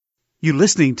You're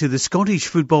listening to the Scottish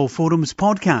Football Forums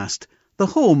podcast, the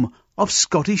home of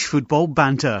Scottish football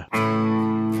banter.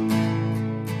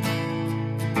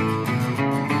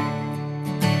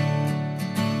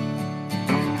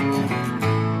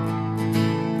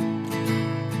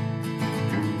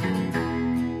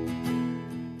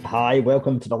 Hi,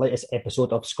 welcome to the latest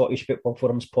episode of Scottish Football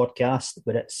Forums podcast.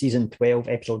 We're at season 12,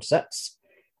 episode 6.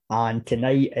 And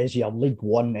tonight is your League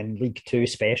One and League Two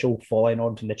special, following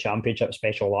on from the Championship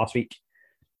special last week.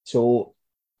 So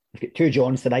we've got two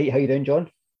Johns tonight. How you doing, John?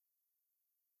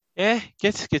 Yeah,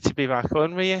 good to be back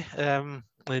on with you.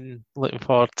 And looking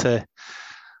forward to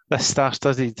this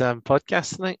star-studded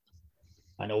podcast tonight.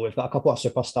 I know we've got a couple of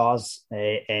superstars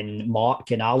in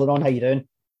Mark and Alan on. How you doing?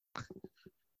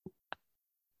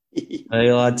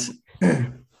 Hey lads.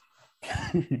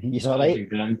 You all right?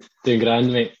 Doing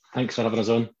grand, mate. Thanks for having us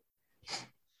on.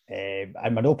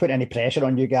 And we're not putting any pressure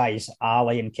on you guys,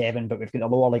 Ali and Kevin, but we've got the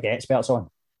lower league experts on.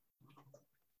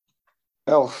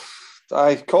 Well,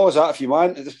 I call us that if you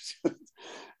want.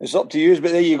 It's up to you,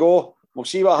 but there you go. We'll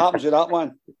see what happens with that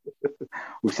one.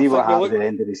 We'll see what happens at the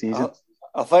end of the season.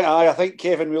 I think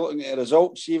Kevin, we're looking at the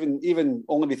results, even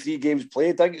only with 3 games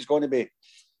played, I think it's going to be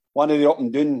one of the up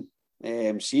and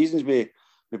down seasons with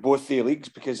both the leagues,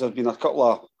 because there's been a couple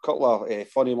of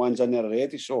funny ones in there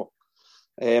already. So,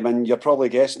 and you're probably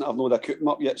guessing that I've not cooked them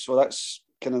up yet. So that's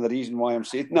kind of the reason why I'm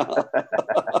saying that.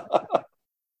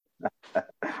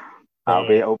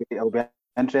 It'll be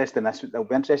interesting. It'll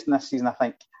be interesting this season. I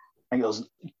think there's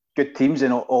good teams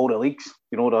in all the leagues.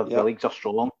 You know, the leagues are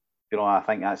strong. You know, I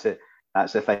think that's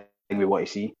the thing we want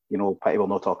to see. You know, pity we're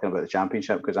not talking about the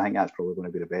Championship, because I think that's probably going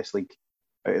to be the best league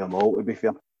out of them all, to be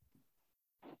fair.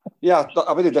 Yeah,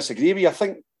 I wouldn't disagree with you. I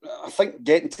think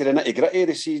getting to the nitty-gritty of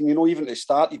the season, you know, even at the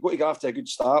start, you've got to get after a good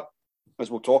start,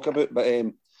 as we'll talk about. But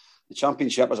the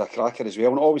Championship is a cracker as well,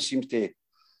 and it always seems to,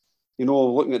 you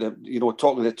know, looking at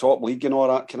talking to the top league and all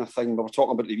that kind of thing. But we're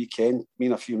talking about the weekend, me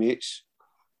and a few mates.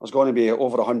 There's going to be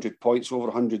over 100 points, over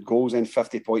 100 goals, and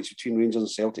 50 points between Rangers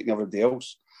and Celtic and everybody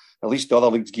else. At least the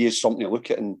other leagues give us something to look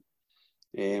at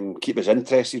and keep us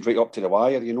interested right up to the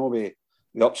wire, you know, with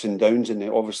the ups and downs and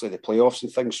obviously the playoffs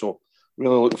and things. So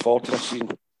really looking forward to this season.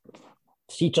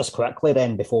 See, just quickly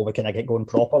then, before we kind of get going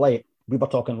properly, we were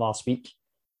talking last week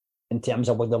in terms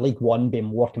of the League One being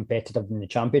more competitive than the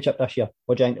Championship this year.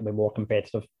 What do you think will be more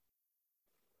competitive?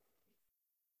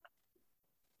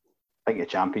 I think the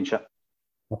Championship.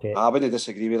 Okay. I wouldn't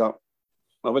disagree with that.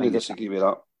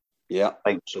 Yeah.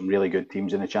 I think some really good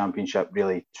teams in the Championship,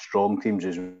 really strong teams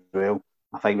as well.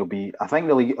 I think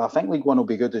League One will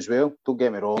be good as well. Don't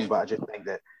get me wrong, but I just think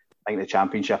the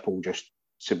Championship will just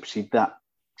exceed that,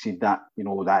 you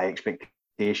know, that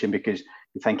expectation, because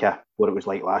you think of what it was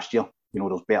like last year. You know,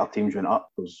 there's better teams went up.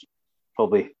 There's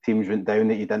probably teams went down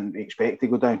that you didn't expect to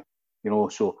go down. You know,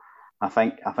 so I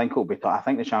think it'll be tough. I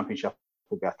think the Championship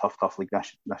will be a tough league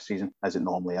this season, as it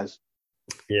normally is.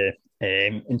 Yeah.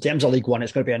 In terms of League One,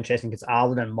 it's going to be interesting because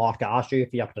Alan and Mark asked you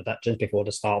for your predictions before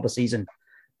the start of the season.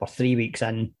 We're 3 weeks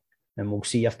in, and we'll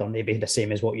see if they're maybe the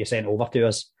same as what you sent over to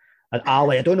us. And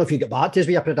Ali, I don't know if you get back to us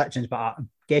with your predictions, but I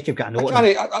guess you've got a note. I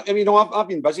mean, I've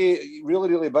been busy,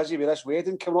 really busy with this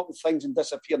wedding coming up and things and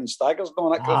disappearing staggers and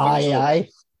all that kind of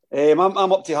thing.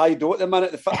 I'm up to high dough at the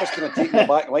minute. The fitness kind of taking the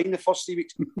back line the first 3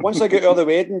 weeks. Once I get out of the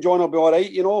wedding, John, I'll be all right,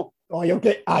 you know. Oh, you'll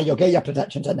get your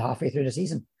predictions in halfway through the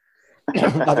season.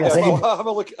 Have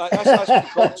a look.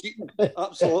 That's called cheating.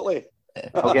 Absolutely.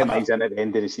 I'll get mine in at the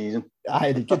end of the season.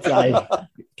 Aye, good try.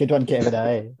 Good one, Kevin.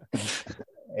 Aye.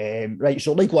 Right,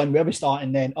 so League One, where are we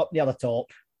starting then? Up near the top.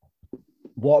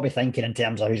 What are we thinking in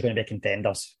terms of who's going to be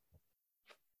contenders?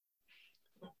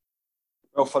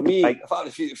 Well, for me,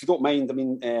 if you don't mind, I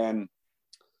mean,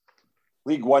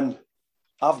 League One,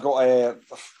 I've got there's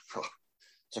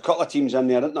a couple of teams in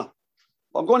there, isn't there?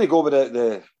 I'm going to go with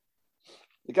the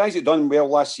guys that done well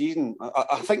last season.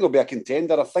 I think they'll be a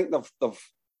contender. I think they've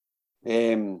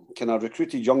kind of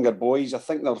recruited younger boys. I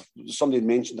think somebody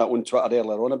mentioned that on Twitter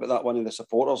earlier on about that, one of the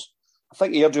supporters. I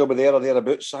think Airdrie will be there or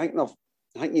thereabouts. I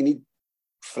think you need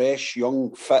fresh,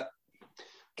 young, fit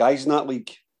guys in that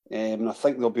league, and I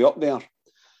think they'll be up there,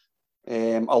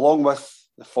 along with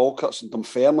the Falkirks and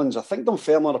Dunfermlines. I think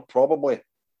Dunfermline are probably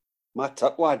my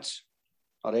tip lads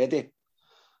already.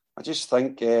 I just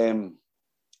think they've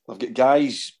got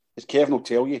guys, as Kevin will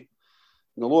tell you, in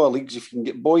the lower leagues, if you can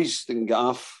get boys that can get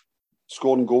off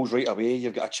scoring goals right away,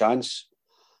 you've got a chance.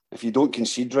 If you don't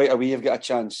concede right away, you've got a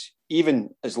chance. Even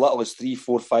as little as 3,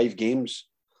 4, 5 games,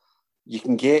 you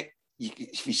can get.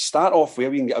 If you start off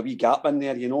well, you can get a wee gap in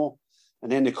there, you know,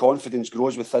 and then the confidence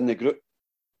grows within the group.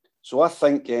 So I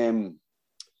think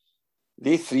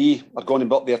they three are going to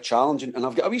be up there challenging. And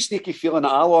I've got a wee sneaky feeling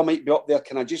that Alloa might be up there,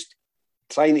 kind of just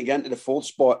trying to get into the fourth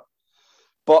spot.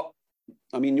 But,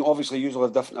 I mean, you obviously usually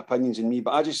have different opinions than me,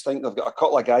 but I just think they've got a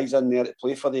couple of guys in there that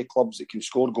play for their clubs that can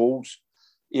score goals.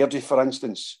 Airdrie, for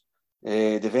instance,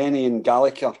 Devaney and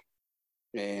Gallagher.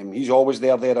 He's always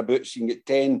thereabouts. You can get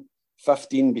 10,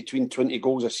 15, between 20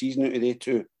 goals a season out of they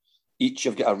two. Each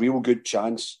have got a real good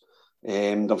chance.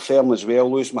 Dunfermline as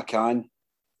well. Lewis McCann,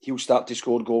 he'll start to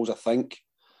score goals, I think.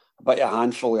 A bit of a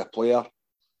handful of a player.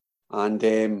 And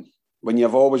when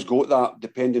you've always got that,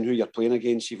 depending who you're playing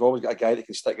against, you've always got a guy that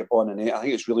can stick a ball in the net. I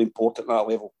think it's really important at that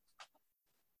level.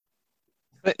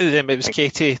 It was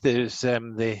Katie, that was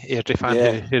the Airdrie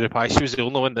fan who replied. She was the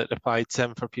only one that replied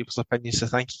for people's opinions, so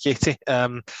thank you, Katie.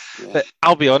 But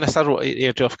I'll be honest, I wrote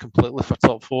Airdrie off completely for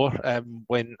top four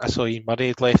when I saw Ian Murray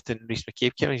had left and Rhys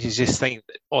McCabe came in. You just think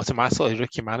automatically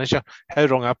rookie manager, how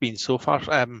wrong I've been so far.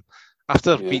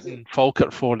 After beating Falkirk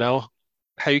 4-0,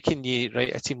 how can you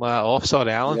write a team like that off?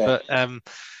 Sorry, Alan, but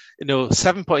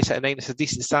 7 points out of 9 is a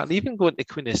decent start. And even going to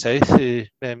Queen of the South, who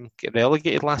get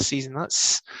relegated last season,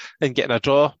 and getting a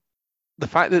draw. The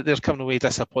fact that they're coming away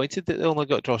disappointed that they only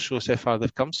got a draw shows how far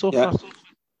they've come so far.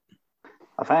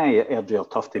 I think Airdrie are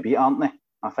tough to beat, aren't they?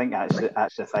 I think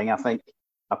that's the thing. I think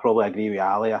I probably agree with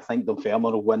Ali. I think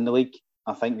Dunfermline will win the league.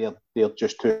 I think they're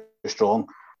just too strong.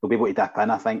 They'll be able to dip in.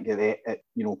 I think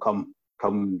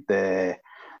come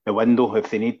the window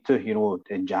if they need to,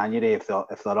 in January, if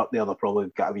they're up there, they'll probably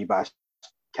got a wee bit of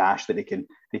cash that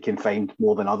they can find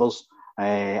more than others.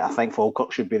 I think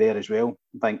Falkirk should be there as well.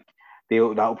 I think they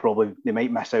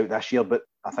might miss out this year, but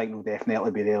I think they'll definitely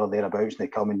be there or thereabouts in the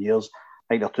coming years.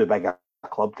 I think they're too big a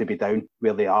club to be down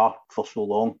where they are for so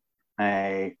long.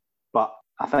 But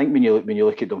I think when you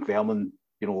look at Dunfermline,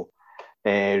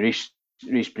 Rhys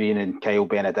Breen and Kyle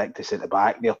Benedictus at the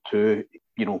back, they're two.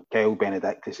 Kyle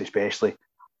Benedictus especially.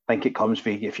 I think it comes for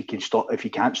if you can stop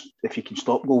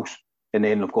goals, and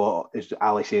then they've got, as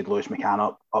Ali said, Lewis McCann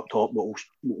up top that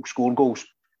will score goals.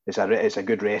 It's a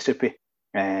good recipe.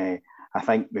 I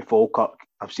think with Falkirk,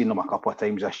 I've seen them a couple of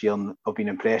times this year, and I've been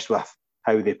impressed with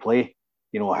how they play.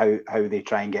 How they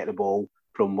try and get the ball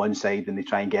from one side and they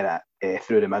try and get it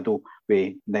through the middle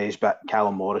with Nesbitt,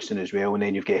 Callum Morrison as well, and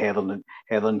then you've got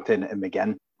Hetherington and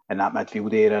McGinn in that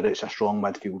midfield area. It's a strong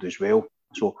midfield as well.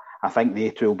 So I think they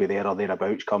two will be there or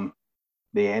thereabouts come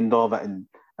the end of it, and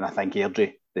I think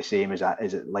Airdrie the same as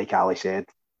it, like Ali said,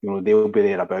 they'll be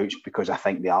thereabouts because I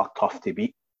think they are tough to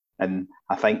beat, and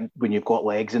I think when you've got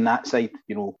legs in that side,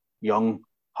 young,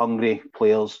 hungry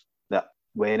players that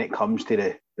when it comes to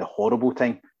the horrible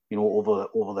time, over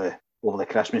the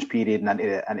Christmas period and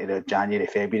into the January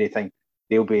February time,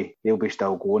 they'll be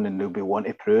still going and they'll be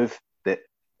wanting to prove that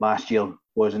last year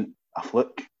wasn't a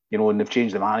fluke. And they've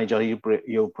changed the manager. He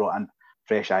brought in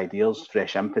fresh ideas,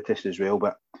 fresh impetus as well.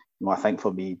 But I think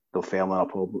for me, Dunfermline are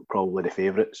probably the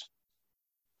favourites.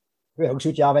 Who else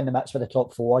would you have in the mix for the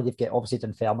top four? You've got obviously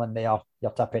Dunfermline there.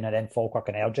 You're tipping it in Falkirk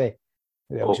and Airdrie.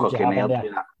 Who else would you have in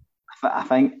there? I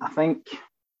think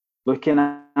looking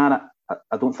at it,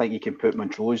 I don't think you can put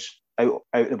Montrose out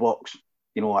the box.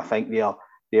 I think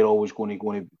they're always going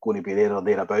to be there or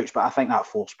thereabouts. But I think that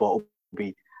fourth spot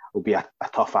will be a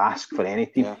tough ask for any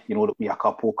team. Yeah. There'll be a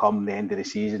couple come the end of the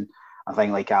season. I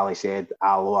think, like Ali said,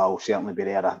 Alloa will certainly be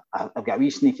there. I've got a wee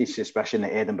sneaky suspicion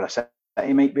that Edinburgh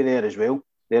City might be there as well,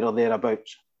 there or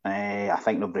thereabouts. I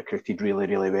think they've recruited really,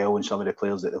 really well, and some of the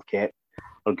players that they've kept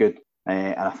are good.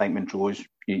 And I think Montrose,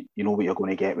 you know what you're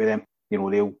going to get with them.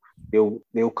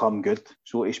 They'll come good,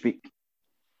 so to speak.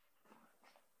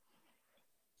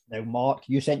 Now, Mark,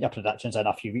 you sent your predictions in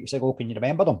a few weeks ago. Can you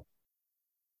remember them?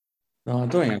 No, I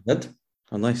don't think I did.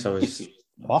 Unless I was...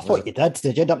 Well, I thought you did.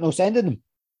 Did you end up not sending them?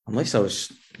 Unless I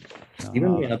was... I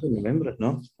don't remember it,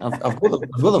 no. I've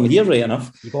got them here right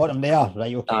enough. You got them there?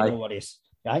 Right, okay, no worries.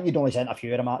 I think you'd only sent a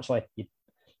few of them, actually.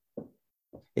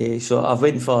 So I've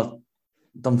waited for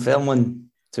Dunfermline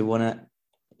to win it,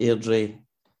 Airdrie,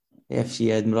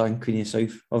 FC Edinburgh and Queen of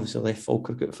South. Obviously left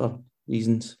Falkirk out for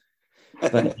reasons.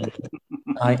 But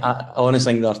I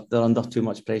honestly think they're under too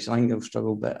much pressure. I think they'll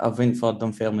struggle, but I've went for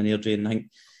Dunfermline, Airdrie, and I think,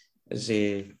 as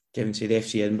Kevin said,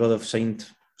 FC Edinburgh, they've signed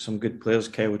some good players,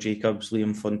 Kyle Jacobs,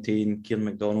 Liam Fontaine, Kieran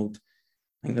McDonald.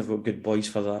 I think they've got good boys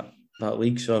for that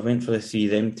league, so I went for the three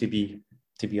of them to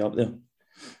be up there.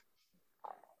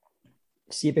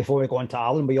 See, before we go on to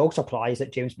Alan, were you all surprised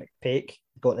that James McPake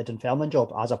got the Dunfermline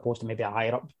job as opposed to maybe a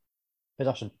higher up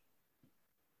position,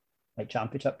 like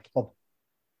Championship club?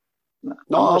 No,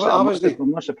 I'm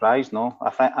not surprised. No,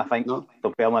 I think No.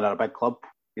 Dunfermline are a big club.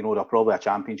 They're probably a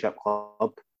Championship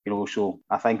club. So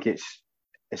I think it's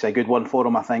a good one for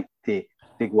them. I think to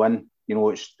go in, You know,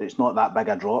 it's not that big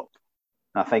a drop.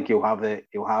 And I think he'll have the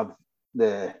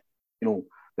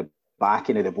the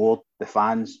backing of the board, the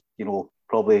fans. You know,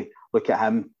 probably look at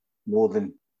him more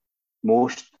than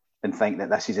most and think that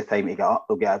this is the time to get up.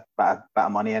 They'll get a bit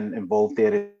of money involved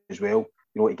there as well.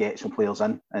 You know, to get some players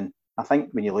in. And I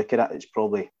think when you look at it, it's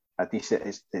probably a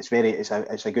decent.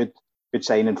 It's a good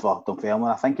signing for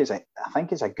Dunfermline. I think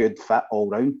it's a good fit all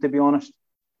round, to be honest.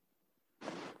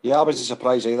 Yeah, I wasn't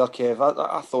surprised either, Kev.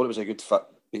 I thought it was a good fit.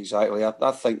 Exactly.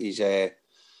 I think he's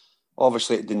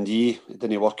obviously at Dundee, it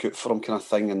didn't work out for him, kind of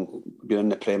thing, and being in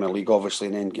the Premier League, obviously,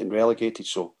 and then getting relegated.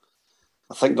 So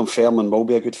I think Dunfermline will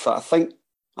be a good fit. I think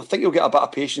he'll get a bit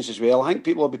of patience as well. I think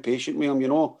people will be patient with him. You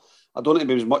know, I don't think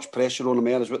there was much pressure on him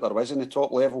there as what there was in the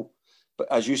top level.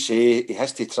 But as you say, he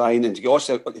has to try and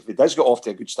if he does get off to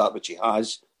a good start, which he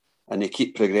has, and they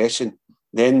keep progressing,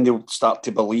 then they'll start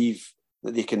to believe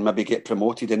that they can maybe get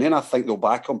promoted, and then I think they'll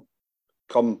back him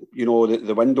come, you know,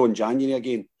 the window in January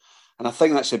again. And I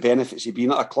think that's the benefits of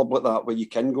being at a club like that, where you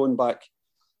can go back.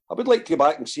 I would like to go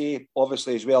back and say,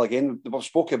 obviously, as well, again, we've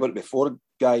spoken about it before,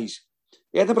 guys,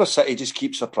 Edinburgh City just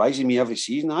keeps surprising me every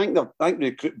season. I think they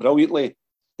recruit brilliantly.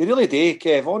 They really do,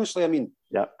 Kev, honestly. I mean,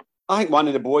 yeah. I think one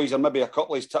of the boys, or maybe a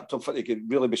couple, has tipped him for they could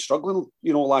really be struggling,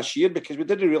 you know, last year, because we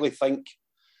didn't really think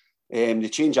the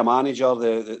change of manager,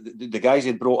 the guys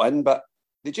they'd brought in, but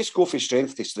they just go from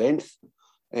strength to strength.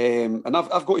 And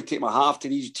I've got to take my hat off to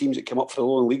these teams that came up for the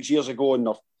Lowland Leagues years ago, and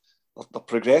they're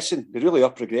progressing. They really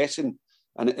are progressing.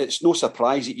 And it's no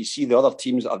surprise that you see the other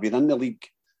teams that have been in the league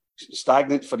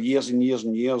stagnant for years and years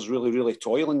and years, really, really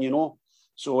toiling, you know.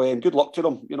 So good luck to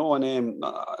them, you know. And,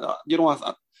 you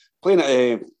know, playing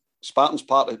at Spartans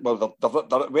Park, well,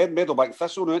 they're Meadowbank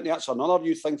Thistle now, that's another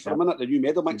new thing for a minute, the new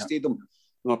Meadowbank Stadium.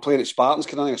 They're playing at Spartans,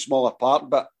 kind of a smaller park,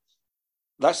 but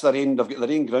that's their own. They've got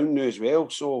their own ground now as well.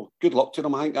 So good luck to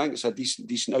them. I think it's a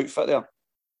decent outfit there.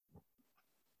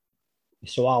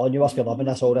 So Alan, you must be loving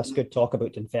all this good talk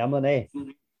about Dunfermline, eh?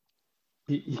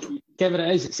 Kevin,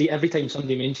 it is. See, every time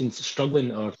somebody mentions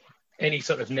struggling or any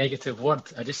sort of negative word,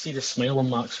 I just see the smile on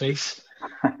Mark's face.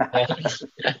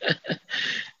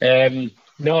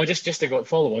 No, just to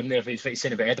follow on there, if he's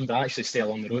saying about Edinburgh, I actually stay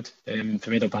along the road from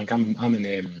Meadowbank. I'm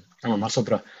in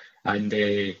Musselburgh, and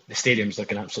the stadium's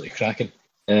looking absolutely cracking.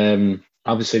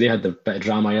 Obviously, they had a bit of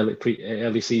drama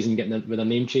early season getting with a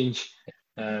name change.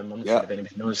 I'm not sure if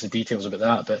anybody knows the details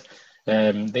about that,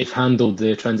 but they've handled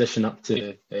the transition up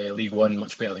to League One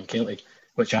much better than Kelty,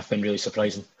 which I found really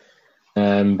surprising.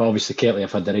 But obviously, Kelty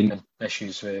have had their own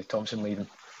issues with Thompson leaving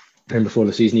before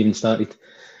the season even started.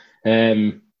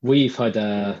 We've had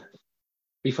a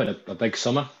big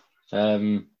summer,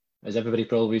 as everybody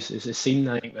probably has seen.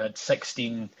 I think we had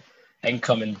 16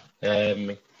 incoming,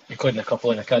 including a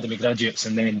couple of academy graduates,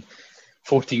 and then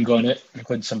 14 going out,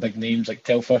 including some big names like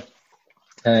Telfer.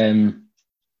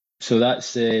 So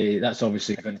that's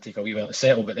obviously going to take a wee while to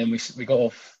settle. But then we got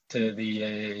off to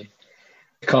the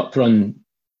cup run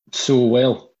so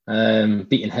well,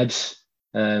 beating Hibs,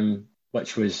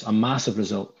 which was a massive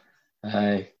result.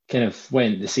 Kind of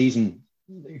went the season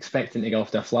expecting to get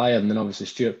off to a flyer, and then obviously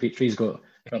Stuart Petrie's got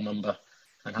a number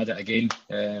and had it again.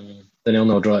 The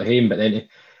 0-0 draw at home, but then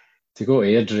to go to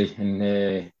Airdrie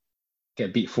and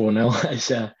get beat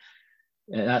 4-0,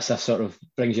 that's a sort of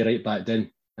brings you right back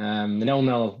down. The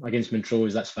 0-0 against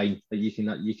Montrose, that's fine. That you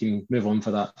can move on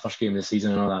for that first game of the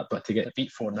season and all that, but to get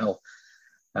beat 4-0,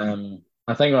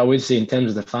 I think what I would say in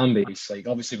terms of the fan base, like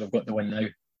obviously we've got the win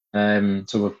now,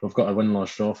 so we've got a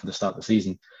win-loss draw for the start of the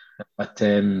season, but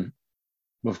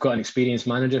we've got an experienced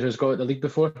manager who's got at the league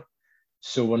before,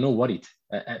 so we're not worried.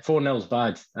 4-0 is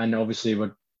bad, and obviously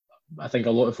I think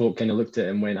a lot of folk kind of looked at it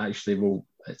and went, actually, well,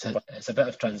 it's a bit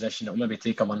of transition. It'll maybe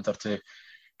take a month or two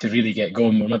to really get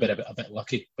going. We're maybe a bit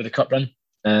lucky with the cup run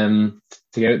to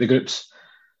get out the groups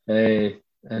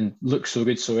and look so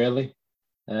good so early.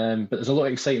 But there's a lot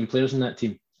of exciting players in that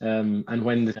team, and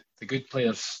when the good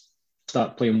players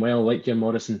start playing well, like your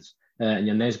Morrisons and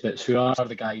your Nesbitts, who are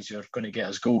the guys who are going to get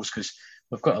us goals, because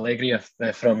we've got Allegri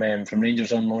from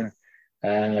Rangers on loan.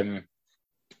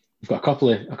 We've got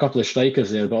a couple of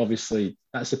strikers there, but obviously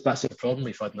that's the problem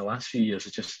we've had in the last few years.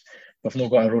 It's just we've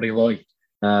not got a Rory Loy,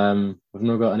 we've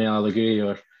not got an El Allegri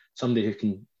or somebody who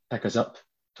can pick us up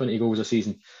 20 goals a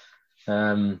season.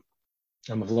 And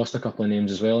we've lost a couple of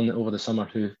names as well over the summer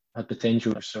who had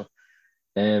potential. So,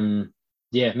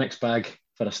 mixed bag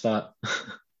for a start.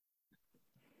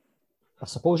 I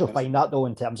suppose you'll find that, though,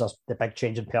 in terms of the big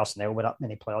change in personnel with that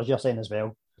many players you're saying as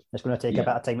well. It's going to take a bit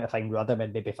of time to find rhythm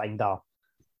and maybe find a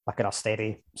kind of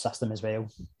steady system as well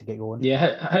to get going.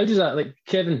 Yeah, how does that, like,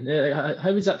 Kevin,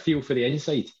 how does that feel for the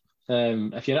inside?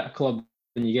 If you're at a club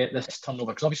when you get this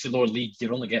turnover, because obviously lower league,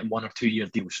 you're only getting 1 or 2 year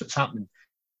deals, so it's happening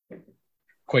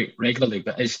quite regularly.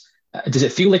 But does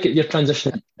it feel like you're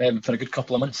transitioning for a good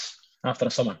couple of months after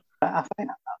a summer? I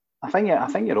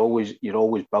think you're always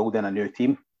building a new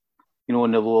team. You know,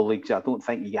 in the lower leagues, I don't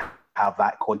think you have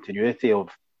that continuity of,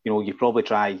 you know, you probably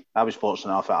try. I was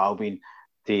fortunate enough at Albion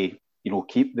to, you know,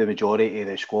 keep the majority of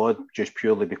the squad just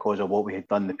purely because of what we had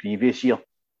done the previous year.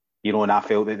 You know, and I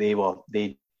felt that they were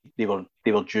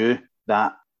due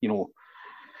that, you know,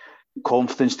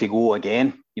 confidence to go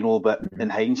again. You know, but in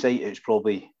hindsight, it's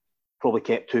probably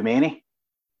kept too many.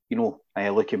 You know,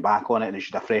 looking back on it, and I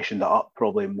should have freshened it up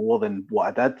probably more than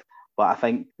what I did. But I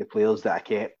think the players that I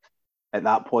kept at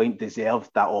that point deserved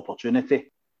that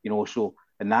opportunity. You know, so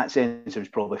in that sense, I was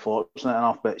probably fortunate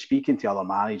enough. But speaking to other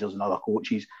managers and other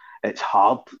coaches, it's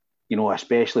hard, you know,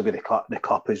 especially with the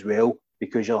cup as well,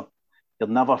 because you're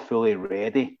never fully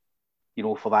ready, you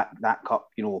know, for that cup.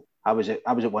 You know, I was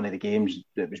at one of the games.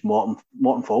 It was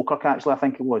Morton Falkirk, actually, I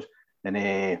think it was,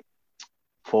 and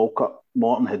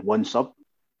Morton had one sub,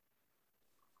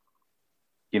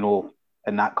 you know,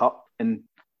 in that cup, and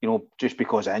you know, just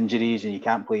because of injuries and you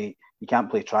can't play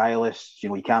trialists, you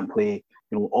know, you can't play,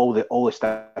 you know, all the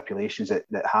stipulations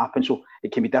that happen. So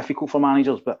it can be difficult for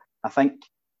managers. But I think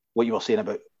what you were saying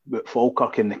about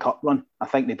Falkirk in the cup run, I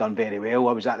think they've done very well.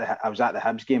 I was at the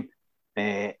Hibs game,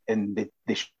 and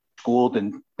they scored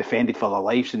and defended for their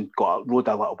lives and rode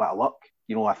a little bit of luck.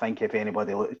 You know, I think if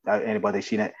anybody's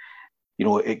seen it, you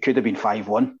know, it could have been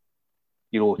 5-1,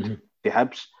 you know, to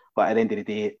Hibs. But at the end of the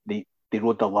day, they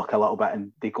rode their luck a little bit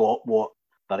and they got what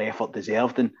their effort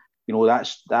deserved. And, you know,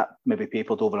 that maybe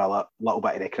papered over a little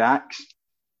bit of the cracks,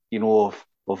 you know,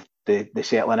 of the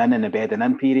settling in and the bedding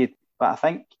in period. But I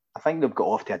think they've got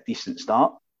off to a decent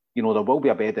start. You know, there will be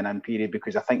a bedding in period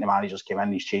because I think the managers came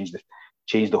in, he's changed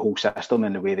the whole system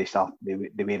and the way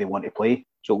they want to play.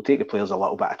 So it'll take the players a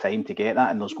little bit of time to get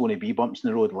that, and there's going to be bumps in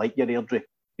the road like your Airdrie.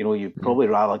 You know, you'd probably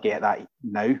rather get that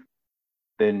now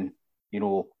than, you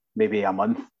know, maybe a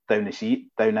month down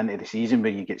into the season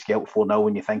where you get scalped 4-0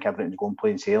 and you think everything's going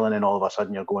plain sailing, and all of a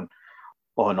sudden you're going,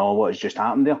 oh no, what has just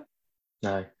happened there?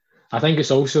 No, I think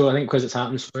because it's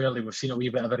happened so early, we've seen a wee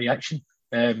bit of a reaction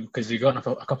because we got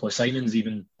a couple of signings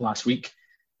even last week,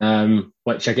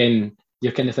 which again,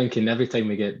 you're kind of thinking every time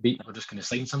we get beat, we're just going to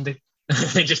sign somebody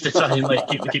just to try and like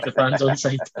keep the fans on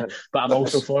side. But I'm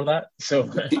also for that. So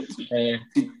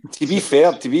to be fair,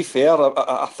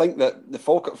 I think that the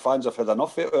Falkirk fans have had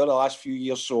enough of it over the last few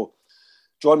years. So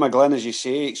John McGlynn, as you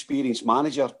say, experienced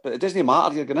manager, but it doesn't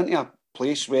matter. You're going into a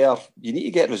place where you need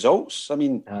to get results. I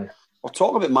mean, we're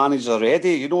talking about managers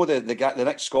already. You know, the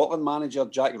next Scotland manager,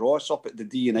 Jack Ross, up at the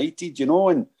D United. You know,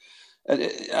 and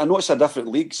I know it's a different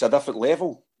league, it's a different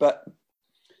level, but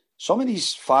some of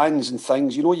these fans and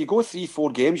things, you know, you go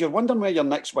 3-4 games, you're wondering where your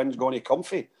next win's going to come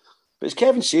from. But as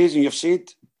Kevin says, and you've said,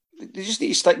 they just need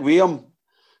to stick with him,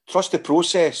 trust the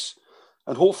process,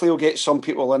 and hopefully he'll get some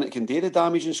people in that can do the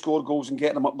damage and score goals and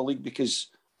get them up the league, because,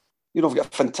 you know, we've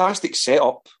got a fantastic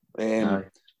setup and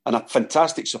a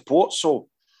fantastic support. So,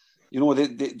 you know,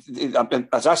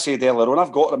 as I said earlier on,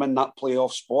 I've got them in that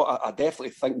playoff spot. I definitely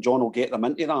think John will get them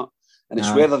into that. And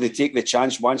it's whether they take the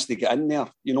chance once they get in there.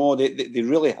 You know, they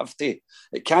really have to.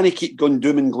 It can't keep going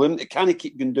doom and gloom. It can't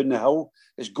keep going down the hill.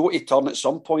 It's got to turn at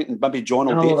some point, and maybe John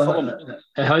will do it for them.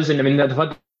 It has. And I mean, I've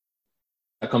had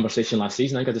a conversation last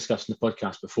season. I think I discussed in the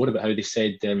podcast before about how they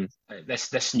said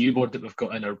this new board that we've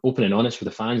got in are open and honest with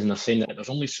the fans, and they're saying that there's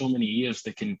only so many years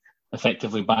they can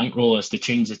effectively bankroll us to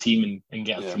change the team and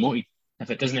get us promoted. If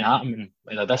it doesn't happen in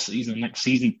either this season or next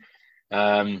season,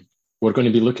 we're going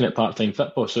to be looking at part-time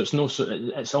football. So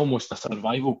it's almost a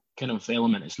survival kind of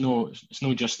element. It's not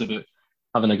just about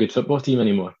having a good football team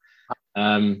anymore.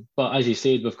 But as you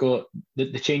said, we've got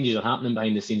the changes are happening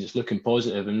behind the scenes. It's looking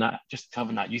positive, and that just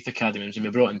having that youth academy. And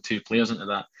we brought in 2 players into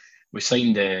that. We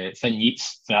signed Finn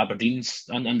Yeats for Aberdeen's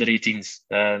under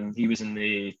 18s. He was in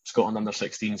the Scotland under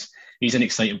 16s. He's an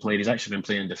exciting player. He's actually been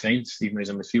playing in defence, even as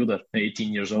a midfielder at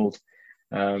 18 years old.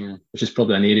 Which is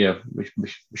probably an area we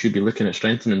should be looking at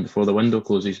strengthening before the window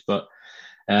closes. But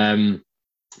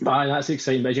that's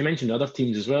exciting. But as you mentioned, other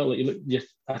teams as well.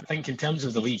 I think in terms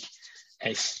of the league,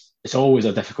 it's always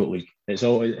a difficult league.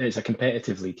 It's a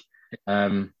competitive league.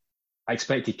 I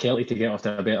expected Kelty to get off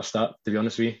to a better start, to be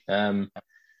honest with you.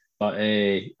 But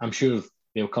I'm sure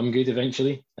they'll come good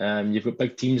eventually. You've got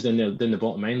big teams down the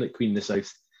bottom end, like Queen of the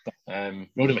South.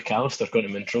 Rory McAllister got to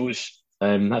Montrose.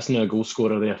 That's now a goal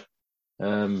scorer there.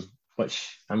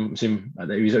 Which I'm assuming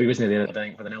he wasn't there, I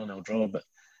think, for the 0-0 draw, but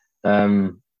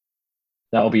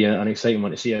that'll be an exciting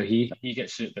one to see how he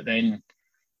gets it. But then,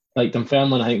 like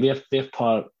Dunfermline, I think they're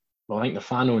part well, I think they're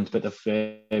fan owned, but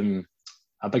they've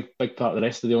a big part of the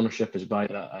rest of the ownership is by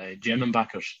German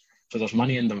backers. So there's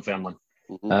money in Dunfermline.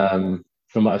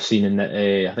 From what I've seen, in that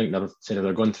I think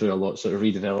they're going through a lot, sort of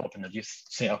redeveloping their youth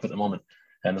setup at the moment,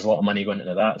 and there's a lot of money going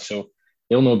into that. So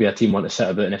they'll not be a team want to sit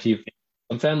about. And if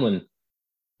Dunfermline,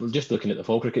 we're just looking at the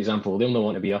Falkirk example, they'll not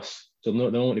want to be us. So they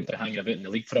don't want to be hanging about in the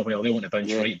league for a while. They want to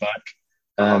bounce right back,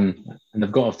 and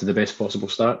they've got off to the best possible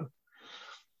start.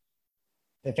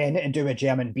 They've anything to do with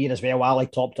German beer as well. Ali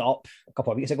topped it up a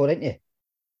couple of weeks ago, didn't you?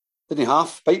 Didn't he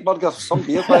half pint burger? Some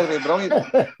beer, by the way, brilliant.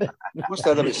 Must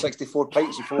have had about 64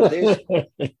 pints in 4 days.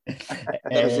 It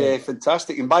was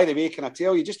fantastic. And by the way, can I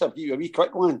tell you, just a wee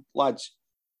quick one, lads.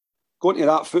 Going to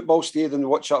that football stadium and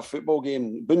watch that football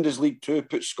game, Bundesliga 2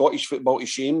 puts Scottish football to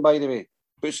shame, by the way.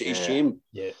 Puts it to shame.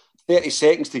 Yeah. 30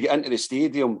 seconds to get into the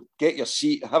stadium, get your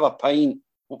seat, have a pint,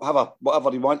 have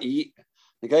whatever you want to eat.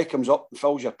 The guy comes up and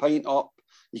fills your pint up.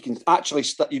 You can actually,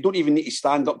 you don't even need to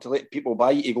stand up to let people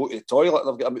by you to go to the toilet.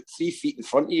 They've got about 3 feet in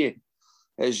front of you.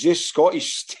 It's just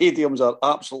Scottish stadiums are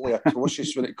absolutely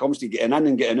atrocious when it comes to getting in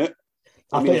and getting out.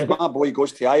 I mean, if my boy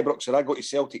goes to Ibrox or I go to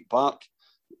Celtic Park,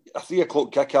 a 3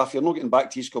 o'clock kick-off, you're not getting back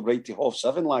to East Kilbride to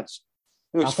 7:30, lads.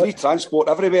 It's free transport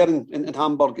everywhere in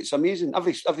Hamburg. It's amazing.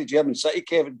 Every German city,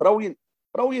 Kevin. Brilliant.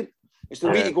 It's the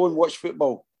way to go and watch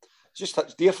football. It's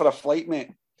dear for a flight,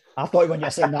 mate. I thought when you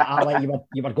were saying that, Ali,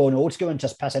 you were going old school and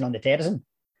just pissing on the terracing.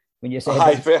 When you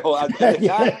said it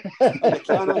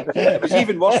was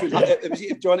even worse with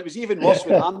John. It was even worse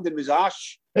when Hampden was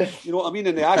ash. You know what I mean?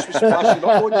 And the ash was splashing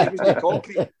up on you. It was the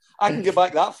concrete. I can get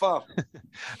back that far.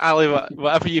 Ali,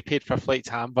 whatever you paid for a flight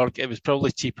to Hamburg, it was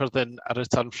probably cheaper than a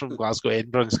return from Glasgow,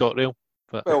 Edinburgh, and ScotRail.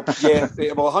 But... Well, yeah,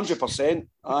 100%.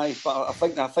 Aye, but I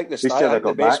think the style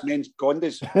the best men's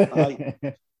condos. Aye.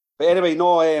 But anyway,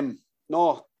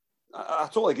 no. I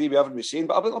totally agree with everything you're saying,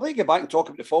 but I'd like to get back and talk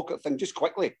about the Falkirk thing just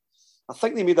quickly. I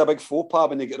think they made a big faux pas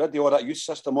when they got rid of all that youth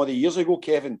system all the years ago,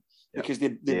 Kevin, because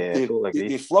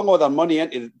they flung all their money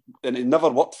into it and it never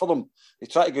worked for them. They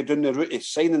tried to go down the route of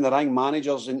signing the wrong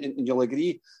managers, and you'll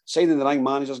agree, signing the wrong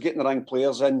managers, getting the wrong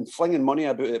players in, flinging money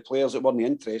about the players that weren't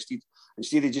interested,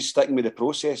 instead of just sticking with the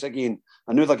process again.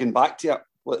 I know they're going back to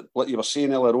it, like you were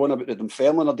saying earlier on about the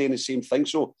Dunfermline are doing the same thing.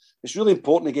 So it's really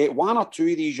important to get 1 or 2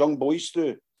 of these young boys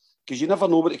through, because you never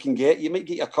know what it can get. You might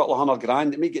get you a couple of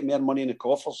 $100,000. It might get more money in the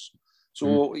coffers.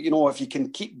 So, if you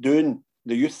can keep doing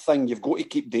the youth thing, you've got to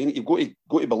keep doing it. You've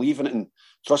got to believe in it and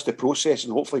trust the process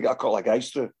and hopefully get a couple of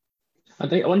guys through. I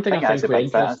think that's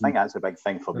a big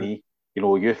thing for me.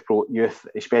 Youth,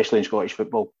 especially in Scottish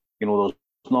football, there's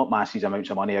not massive amounts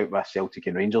of money out with Celtic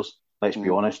and Rangers. Let's be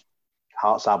honest.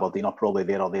 Hearts, Aberdeen are probably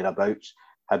there or thereabouts.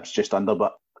 Hibs just under,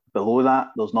 but below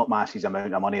that, there's not massive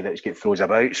amount of money that's get throws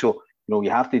about. So, you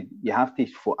have to.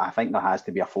 I think there has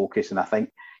to be a focus, and I think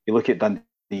you look at Dundee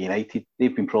United.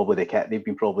 They've been probably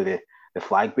the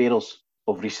flag bearers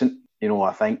of recent.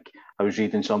 I think I was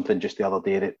reading something just the other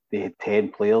day that they had 10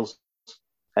 players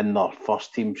in their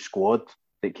first team squad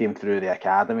that came through the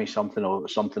academy, something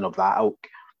of that ilk.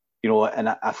 And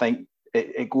I think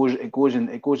it goes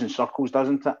in circles,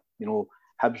 doesn't it?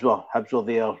 Hibs were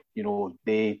there.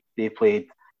 They played.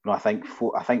 I think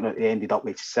they ended up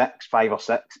with 5 or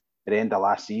 6 at the end of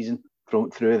last season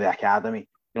through the academy.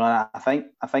 And I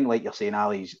think like you're saying,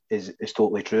 Ali, is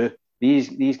totally true.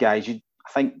 These guys, I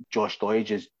think Josh Doig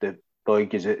is the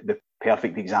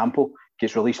perfect example.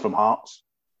 Gets released from Hearts,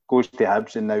 goes to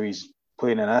Hibs, and now he's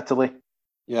playing in Italy.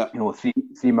 Yeah, £3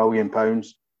 million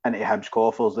into Hibs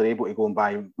coffers. They're able to go and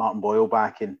buy Martin Boyle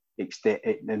back and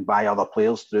buy other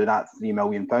players through that £3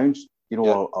 million.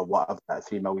 Or whatever, that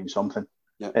 3 million something.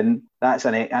 Yeah. And that's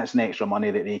an extra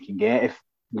money that they can get. If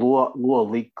lower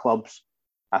league clubs,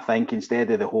 I think,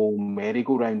 instead of the whole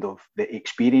merry-go-round of the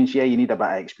experience, you need a bit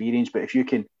of experience, but if you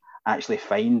can actually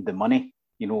find the money,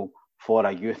 for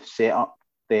a youth setup,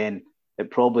 then it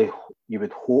probably,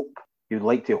 you'd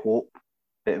like to hope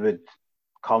that it would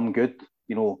come good.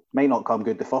 Might not come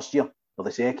good the first year or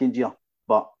the second year,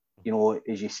 but,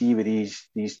 as you see with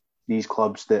these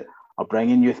clubs that are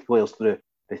bringing youth players through,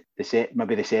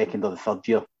 maybe the second or the third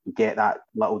year, you get that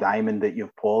little diamond that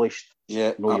you've polished,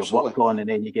 you've worked on, and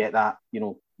then you get that,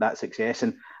 that success.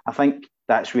 And I think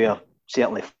that's where,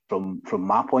 certainly from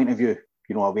my point of view,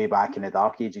 way back in the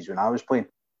dark ages when I was playing,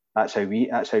 that's how we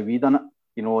done it,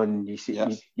 and you see,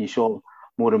 you saw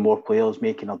more and more players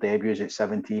making their debuts at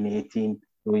 17, 18.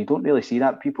 You don't really see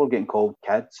that. People are getting called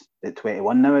kids at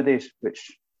 21 nowadays,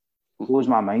 which blows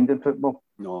my mind in football.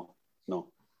 No.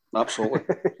 Absolutely.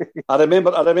 I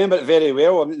remember it very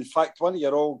well. I mean, in fact, one of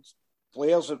your old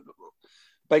players,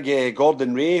 big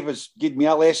Gordon Ray, gave me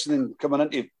a lesson in coming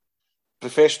into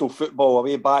professional football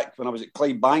away back when I was at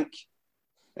Clydebank.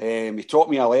 He taught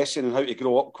me a lesson on how to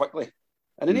grow up quickly.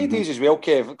 And in the days as well,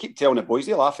 Kev, I keep telling the boys,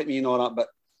 they laugh at me and all that, but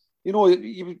you know,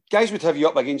 guys would have you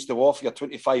up against the wall for your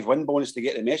 25 win bonus to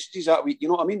get the messages that week. You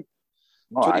know what I mean?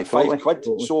 25 quid.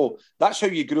 Totally. So that's how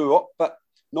you grew up. But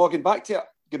no, going back to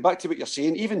what you're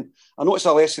saying, even I know it's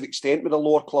a lesser extent with the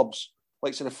lower clubs,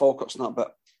 like say the Falkirks and that,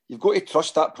 but you've got to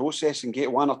trust that process and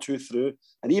get one or two through.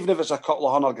 And even if it's a couple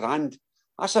of $100,000,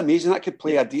 that's amazing. That could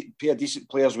pay a decent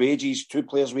player's wages, two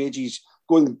players' wages,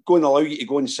 go and allow you to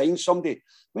go and sign somebody.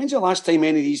 When's the last time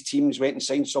any of these teams went and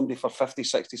signed somebody for 50,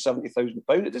 60, 70,000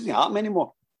 pounds? It doesn't happen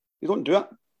anymore. You don't do it.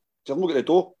 Just look at the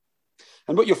door.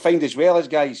 And what you'll find as well is,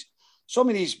 guys, some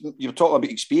of these, you're talking about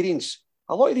experience.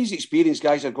 A lot of these experienced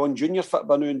guys are going junior fit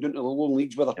by now and down to the lower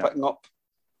leagues where they're picking up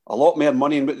a lot more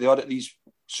money than what they are at these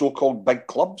so-called big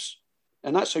clubs.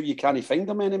 And that's how you can't find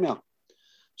them anymore.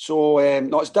 So,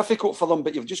 no, it's difficult for them,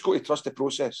 but you've just got to trust the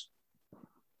process.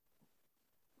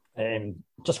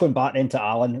 Just going back then to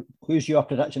Alan, who's your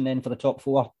prediction then for the top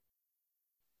four?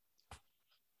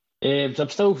 I'm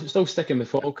still sticking with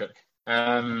Falkirk.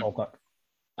 Falkirk.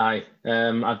 Aye.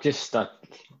 I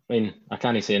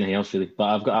can't say anything else really, but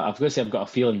I've got to say I've got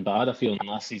a feeling, but I had a feeling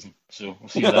last season, so we'll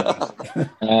see how that goes.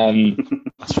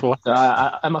 That's four.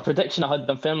 My prediction, I had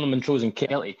Dunfermline, Montrose and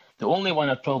Kelty. The only one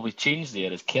I'd probably change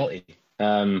there is Kelty.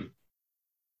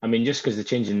 Just because they're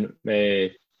changing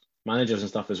managers and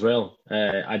stuff as well.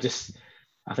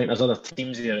 I think there's other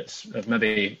teams here that have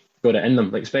maybe got it in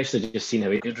them, like especially just seeing how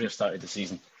Airdrie have started the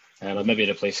season. I've maybe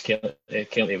replaced Kelty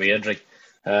with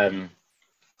Airdrie.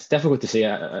 It's difficult to say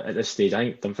at this stage. I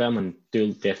think Dunfermline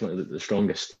do definitely look the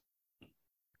strongest,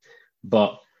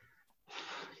 but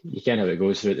you can't know how it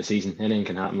goes throughout the season. Anything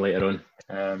can happen later on.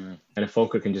 And if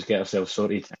Falkirk can just get ourselves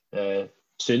sorted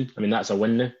soon, that's a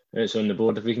win now. It's on the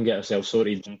board. If we can get ourselves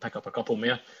sorted and pick up a couple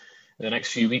more in the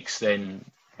next few weeks, then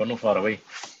we're not far away.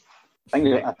 I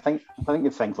think the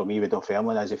thing for me with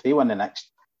Dunfermline is if they win the next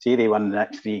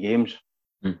 3 games,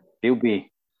 they'll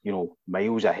be,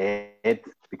 miles ahead,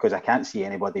 because I can't see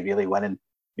anybody really winning,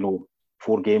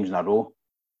 4 games in a row,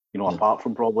 apart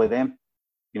from probably them,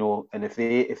 and if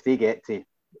they get to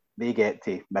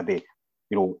maybe,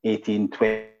 18,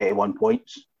 21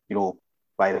 points,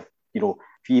 by the,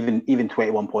 if even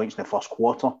 21 points in the first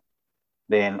quarter,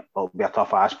 then it'll be a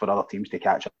tough ask for other teams to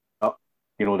catch up.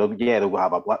 They'll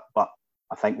have a blip, but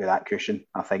I think with that cushion,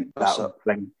 I think that will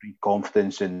bring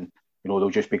confidence, and they'll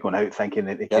just be going out thinking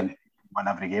that they can win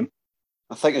every game.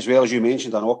 I think as well, as you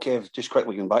mentioned, I know, Kev, just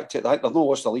quickly going back to it, I think they've not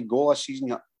lost the league goal this season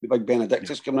yet. The big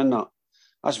Benedictus coming in,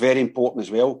 that's very important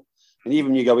as well. And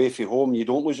even when you go away from home, you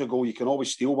don't lose a goal, you can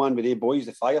always steal one with the boys,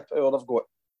 the firepower they've got.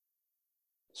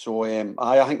 So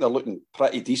I think they're looking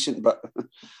pretty decent, but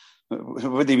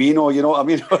what do we know? You know what I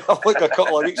mean? Like a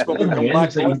couple of weeks, but we'll come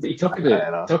back. You talk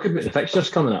about the fixtures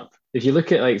coming up. If you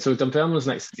look at Dunfermline's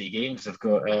next 3 games, they've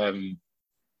got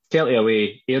Kelty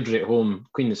away, Airdrie at home,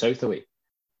 Queen of the South away.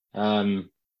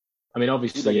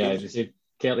 Obviously, as you said,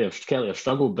 Kelty have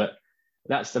struggled, but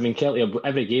Kelty,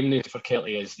 every game now for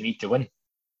Kelty is they need to win.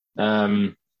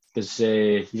 Because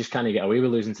you just can't get away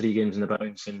with losing 3 games in the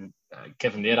bounce, and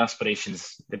given their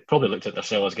aspirations, they probably looked at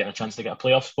themselves as getting a chance to get a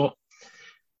playoff spot.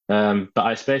 But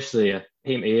I especially home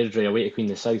to Airdrie, away to Queen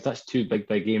of the South, that's 2 big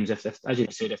games. If as you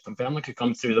said, if Dunfermline could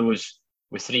come through those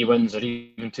with 3 wins or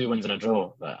even 2 wins and a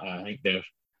draw, I think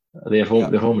they're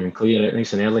home and clear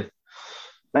nice and early.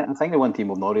 I think the one team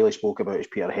we've not really spoke about is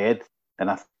Peterhead,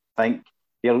 and I think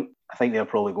they're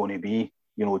probably going to be,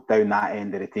 down that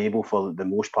end of the table for the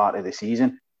most part of the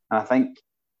season. And I think it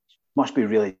must be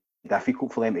really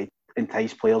difficult for them to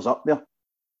entice players up there,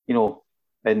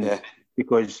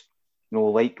 because,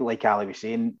 like Ali was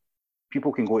saying,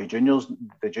 people can go to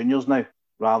the juniors now,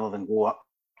 rather than go up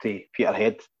to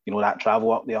Peterhead, that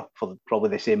travel up there for probably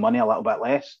the same money, a little bit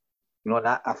less.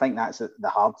 I think that's the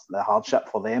hardship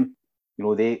for them.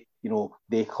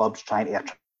 They clubs trying to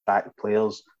attract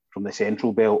players from the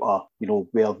Central Belt, or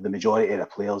where the majority of the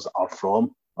players are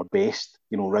from, are based,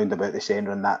 round about the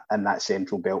centre in that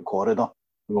Central Belt corridor.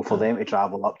 For them to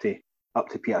travel up to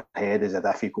Peterhead is a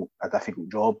difficult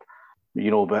job.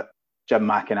 But Jim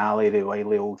McInally, the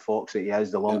wily old fox that he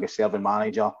is, the longest serving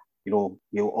manager, he'll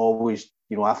always,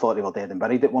 I thought they were dead and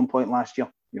buried at one point last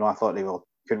year. I thought they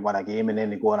couldn't win a game, and then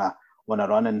they go on a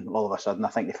run, and all of a sudden I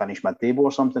think they finished mid-table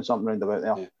or something round about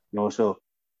there.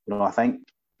 I think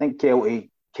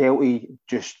Kelty,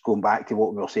 just going back to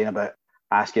what we were saying about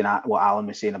asking what Alan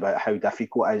was saying about how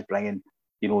difficult it is bringing,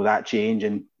 that change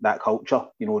and that culture.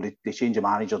 They change a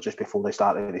manager just before the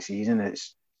start of the season.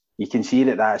 You can see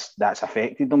that's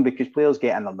affected them, because players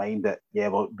get in their mind that we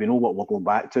know what we're going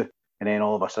back to. and then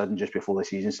all of a sudden, just before the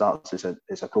season starts, it's a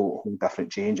total whole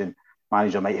different change, and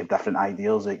manager might have different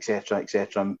ideas, etc.,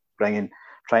 and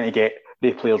trying to get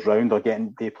the players round or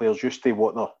getting the players used to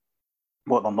what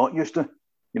they're not used to,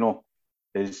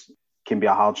 can be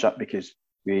a hardship, because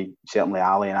we certainly,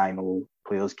 Ali and I know,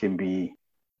 players can be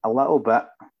a little bit,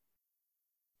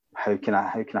 how can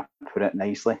I put it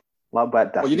nicely? A little bit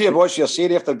difficult. Well, you need to watch your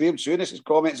saying after Graham Souness's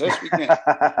comments this week, mate.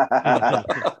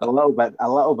 a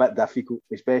little bit difficult,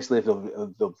 especially if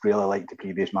they've really liked the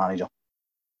previous manager.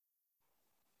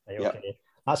 Okay. Yep.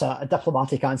 That's a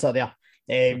diplomatic answer there.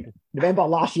 Remember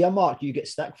last year, Mark, you get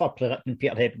stick for predicting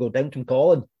Peterhead go down from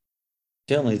Colin.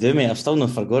 Certainly do, mate. I've still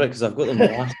not forgot it because I've got them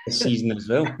last season as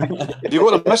well. Have you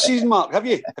got them this season, Mark? Have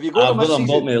you? I've got them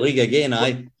bottom of the league again,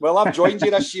 aye. Well, I've joined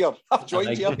you this year. I've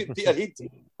joined you up at Peterhead.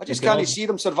 I just can't see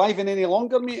them surviving any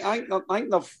longer, mate. I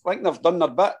think they've done their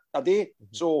bit a day.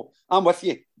 So I'm with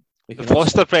you. They've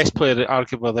lost their best player,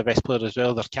 arguably the best player as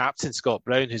well. Their captain, Scott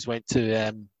Brown, who's went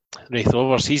to Raith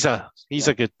Rovers. He's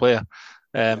a good player.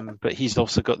 But he's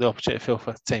also got the opportunity to fill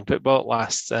for time football at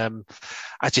last.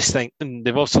 I just think, and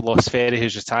they've also lost Ferry,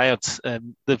 who's retired.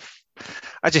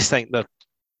 I just think they're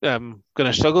going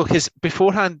to struggle, because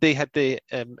beforehand they had the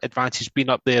advantage being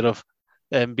up there of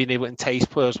being able to entice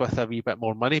players with a wee bit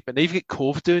more money. But now you've got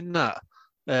Cove doing that,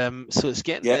 so it's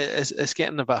getting it's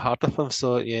getting a bit harder for them.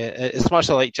 So yeah, as much as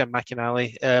I like Jim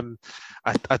McInally,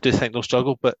 I do think they'll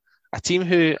struggle. But a team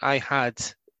who I had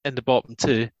in the bottom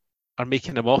two are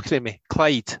making a mockery of me.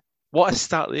 Clyde, what a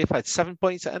start they've had. 7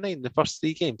 points out of 9 in the first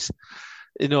 3 games.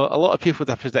 A lot of people would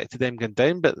have predicted them going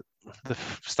down, but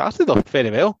they've started off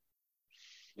very well.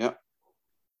 Yeah.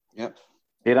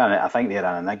 I think they're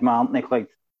an enigma, aren't they, Clyde?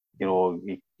 You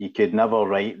could never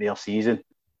write their season.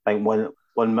 I think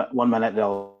one minute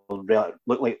they'll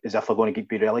look like as if they're going to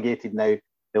be relegated. Now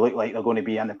they look like they're going to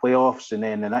be in the playoffs, and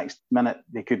then the next minute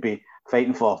they could be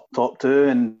fighting for top 2,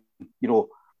 and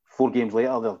 4 games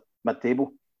later they're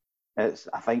mid-table.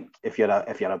 I think if you're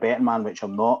a betting man, which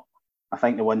I'm not, I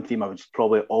think the one team I would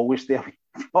probably always stay away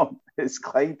from is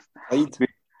Clyde.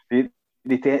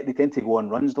 They tend to go on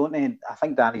runs, don't they? I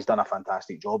think Danny's done a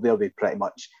fantastic job there with pretty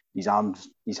much his hands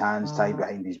tied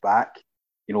behind his back,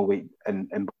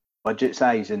 in budget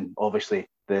size, and obviously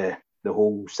the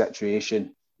whole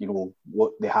situation,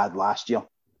 what they had last year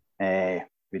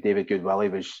with David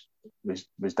Goodwillie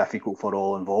was difficult for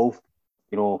all involved,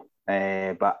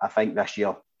 but I think this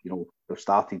year, they've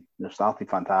started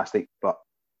fantastic, but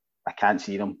I can't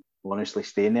see them honestly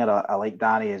staying there. I like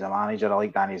Danny as a manager, I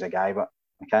like Danny as a guy, but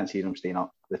I can't see them staying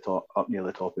up near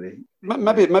the top of the.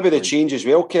 Maybe the change as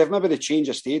well, Kev. Maybe the change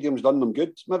of stadium's done them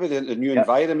good. Maybe the new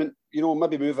environment,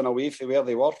 maybe moving away from where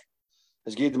they were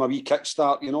has given them a wee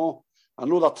kickstart. I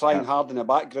know they're trying hard in the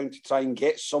background to try and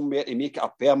get somewhere to make it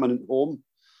a permanent home.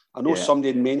 I know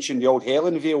somebody had mentioned the old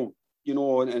Helenvale,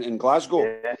 in Glasgow.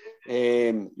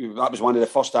 That was one of the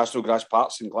first Astrograph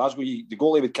parks in Glasgow. The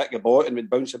goalie would kick the ball and would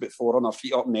bounce about 400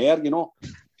 feet up in the air,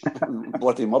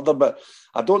 bloody murder. But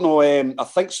I don't know. I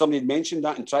think somebody had mentioned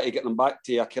that and tried to get them back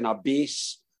to a kind of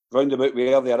base roundabout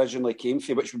where they originally came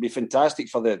from, which would be fantastic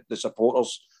for the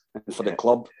supporters and for the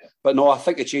club. But no, I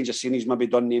think the change of scenery's maybe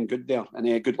done them good there,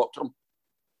 and good luck to them.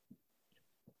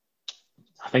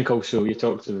 I think also you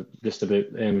talked just about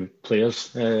players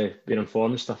being on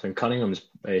form and stuff, and Cunningham's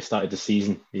started the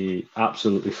season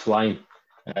absolutely flying.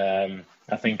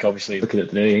 I think obviously looking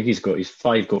at the he's got his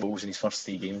 5 goals in his first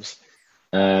 3 games,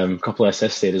 a couple of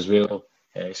assists there as well.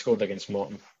 He scored against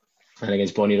Morton and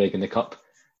against Bonnyrigg in the Cup.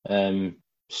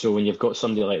 So when you've got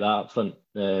somebody like that up front,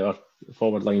 or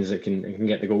forward lines that can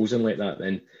get the goals in like that,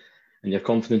 then and your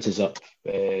confidence is up,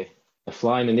 they're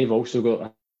flying, and they've also got,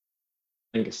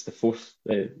 I think it's the 4th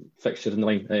fixture in the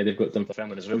line. They've got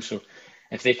Dunfermline as well. So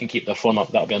if they can keep their form up,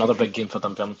 that'll be another big game for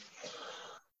Dunfermline.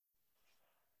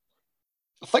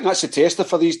 I think that's the tester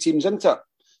for these teams, isn't it?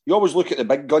 You always look at the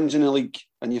big guns in the league,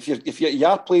 and if you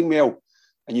are playing well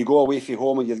and you go away from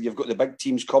home and you've got the big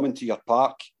teams coming to your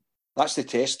park, that's the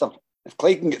tester. If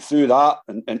Clyde can get through that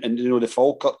and the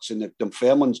Falkirks and the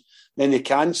Dunfermlines, then they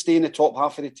can stay in the top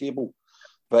half of the table.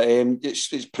 But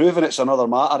it's proven it's another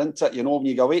matter, isn't it? When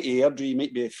you go away to Airdrie, you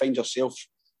might find yourself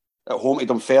at home to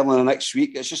Dunfermline the next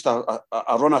week. It's just a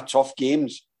run of tough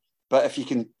games. But if you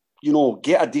can,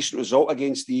 get a decent result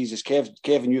against these, as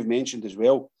Kevin, you've mentioned as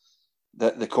well,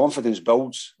 the confidence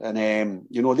builds. And,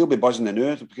 they'll be buzzing the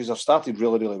new because they've started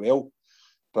really, really well.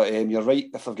 But you're right,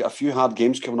 if they've got a few hard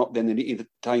games coming up, then they need to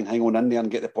try and hang on in there and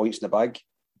get the points in the bag.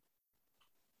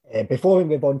 Before we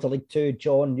move on to League 2,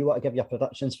 John, you want to give your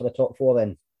predictions for the top 4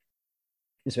 then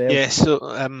as well? Yeah, so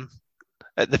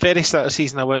At the very start of the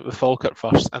season, I went with Falkirk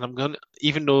first, and I'm going,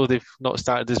 even though they've not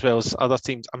started as well as other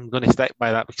teams, I'm going to stick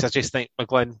by that because I just think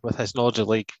McGlynn, with his knowledge of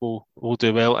the league, will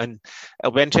do well, and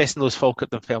it'll be interesting those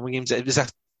Falkirk Dunfermline games. It was a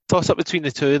toss-up between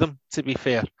the two of them, to be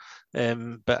fair,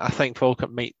 but I think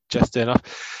Falkirk might just do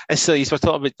enough. And so, we're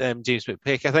talking about James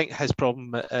McPake. I think his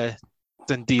problem at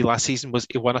Dundee last season was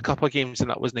he won a couple of games, and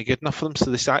that wasn't good enough for them,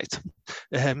 so they sacked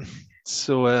him.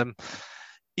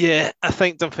 Yeah, I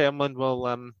think Dunfermline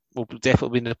will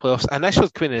definitely be in the playoffs. I initially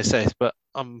Queen of the South, but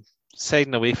I'm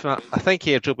siding away from that. I think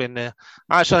Airdrie will be in there.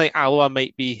 Actually, I think Alloa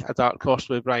might be a dark horse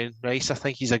with Brian Rice. I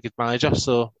think he's a good manager,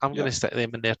 so I'm going to stick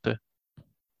them in there too.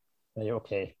 Right,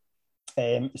 okay.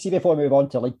 See, before we move on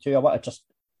to League Two, I want to just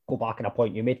go back on a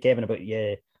point you made, Kevin, about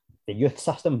the youth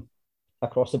system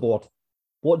across the board.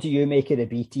 What do you make of the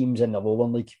B teams in the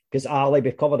Lowland League? Because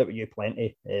we covered it with you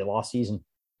plenty last season,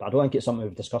 but I don't think it's something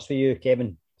we've discussed with you,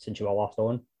 Kevin, since you were last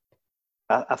on.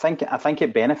 I think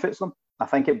it benefits them. I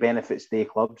think it benefits their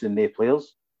clubs and their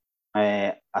players.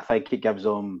 I think it gives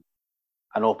them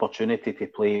an opportunity to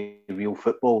play real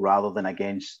football rather than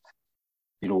against,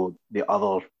 the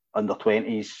other under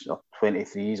 20s or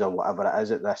 23s or whatever it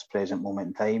is at this present moment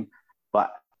in time.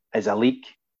 But as a league,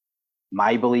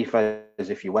 my belief is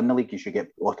if you win the league, you should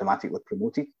get automatically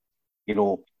promoted.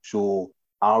 So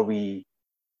are we?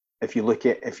 If you look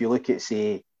at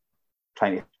say,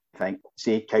 trying to think,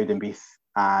 say Cowdenbeath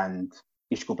and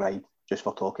East Kilbride, just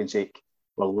for talking's sake,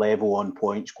 were level on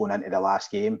points going into the last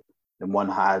game, and one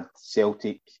had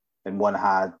Celtic and one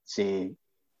had, say,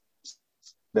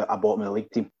 a bottom of the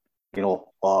league team,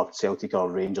 or Celtic or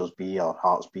Rangers B or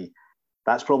Hearts B.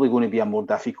 That's probably going to be a more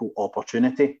difficult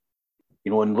opportunity.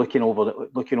 And looking over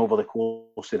the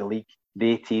course of the league,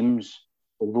 they teams,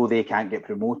 although they can't get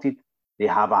promoted, they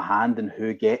have a hand in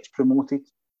who gets promoted.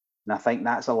 And I think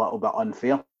that's a little bit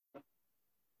unfair,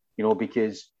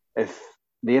 because if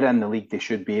they're in the league, they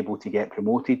should be able to get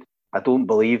promoted. I don't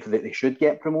believe that they should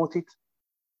get promoted.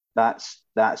 That's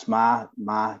my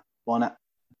on it.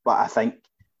 But I think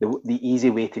the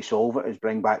easy way to solve it is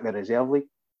bring back the reserve league.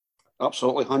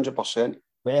 Absolutely, 100%.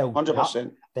 Well,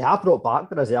 100%. They have brought back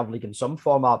the reserve league in some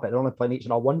format, but they're only playing each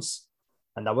other once,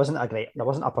 and there wasn't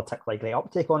a particularly great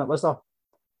uptake on it, was there?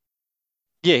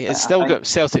 Yeah, it's still got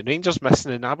Celtic, Rangers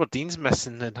missing, and Aberdeen's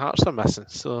missing, and Hearts are missing,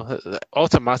 so it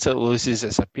automatically loses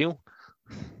its appeal.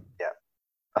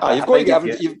 Yeah, you've got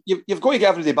to get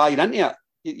everybody buying into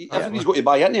it. Everybody's got to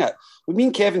buy into it. When me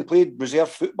and Kevin played reserve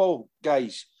football,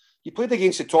 guys, you played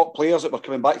against the top players that were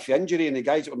coming back for injury and the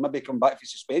guys that were maybe coming back for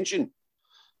suspension.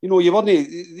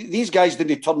 These guys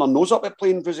didn't turn their nose up at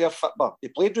playing reserve football. They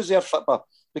played reserve football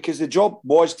because the job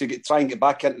was to try and get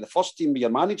back into the first team with your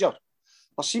manager.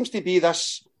 There seems to be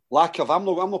this lack of, I'm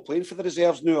not playing for the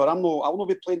reserves now, or I'll not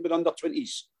be playing with under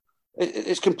 20s.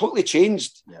 It's completely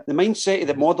changed. Yeah. The mindset of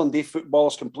the modern day football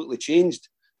has completely changed,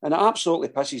 and it absolutely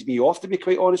pisses me off, to be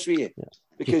quite honest with you. Yeah.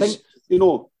 Because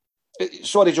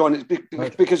sorry, John,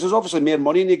 it's because there's obviously more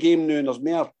money in the game now, and there's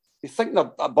more. They think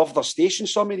they're above their station.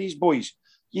 Some of these boys.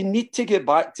 You need to get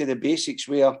back to the basics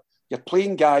where you're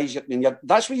playing guys.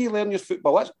 That's where you learn your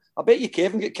football. I bet you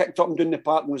Kevin get kicked up and down the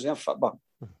park in reserve football.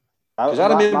 Because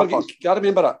I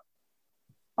remember it.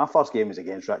 My first game was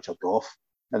against Richard Gough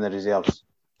in the reserves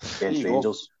against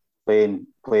Rangers, playing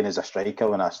as a striker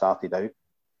when I started out.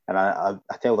 And I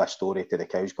tell this story to the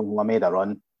cows come home. I made a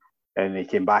run, and I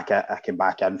came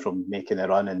back in from making the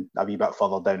run, and a wee bit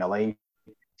further down the line,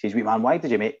 he says, "Wee man, why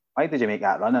did you make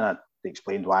that run?" And I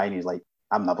explained why, and he's like,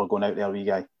 "I'm never going out there, wee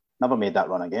guy. Never made that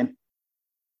run again."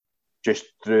 Just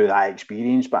through that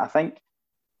experience. But I think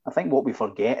what we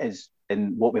forget is,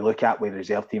 and what we look at with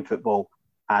reserve team football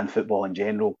and football in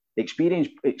general,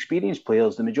 experienced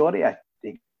players, the majority of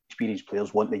experienced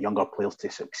players want the younger players to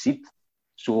succeed.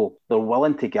 So they're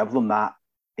willing to give them that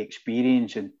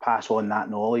experience and pass on that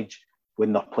knowledge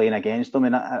when they're playing against them.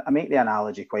 And I make the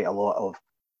analogy quite a lot of,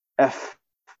 if,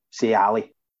 say,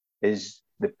 Ali is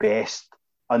the best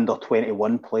under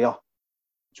 21 player,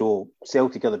 so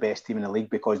Celtic are the best team in the league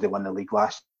because they won the league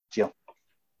last year.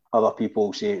 Other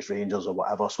people say it's Rangers or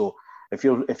whatever. So if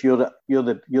you're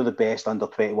the best under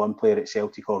 21 player at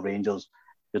Celtic or Rangers,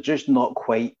 you're just not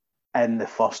quite in the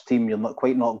first team. You're not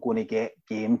going to get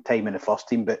game time in the first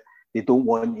team, but they don't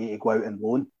want you to go out and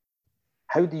loan.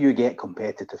 How do you get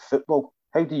competitive football?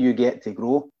 How do you get to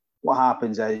grow? What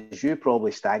happens is you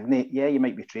probably stagnate. Yeah, you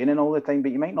might be training all the time,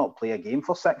 but you might not play a game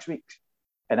for 6 weeks.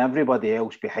 And everybody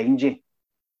else behind you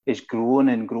is growing,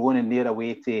 and they're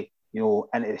away to, into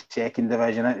the second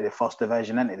division, into the first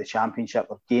division, into the championship.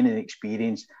 They're gaining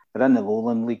experience. They're in the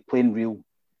Lowland League playing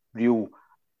real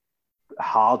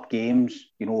hard games,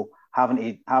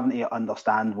 having to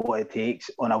understand what it takes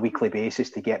on a weekly basis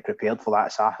to get prepared for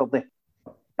that Saturday.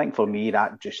 I think for me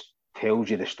that just tells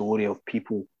you the story of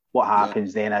people. What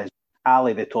happens then is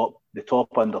Ali, the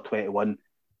top under 21,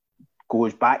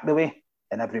 goes back the way,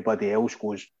 and everybody else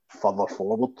goes further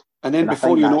forward. And then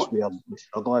before you know, where the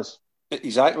struggle is.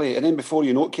 Exactly. And then before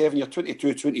you know it, Kevin, you're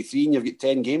 22, 23 and you've got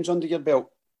 10 games under your belt.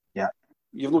 Yeah.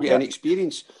 You've not got any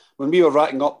experience. When we were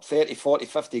racking up 30, 40,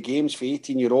 50 games for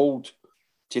 18-year-old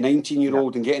to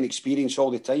 19-year-old and getting experience all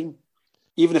the time,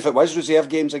 even if it was reserve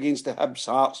games against the Hibs,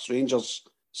 Hearts, Rangers,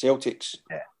 Celtics,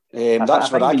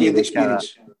 that's where I gained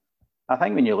experience. I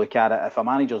think when you look at it, if a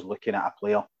manager's looking at a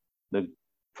player,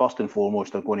 first and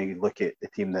foremost, they're going to look at the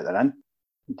team that they're in,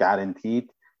 guaranteed.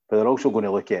 But they're also going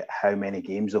to look at how many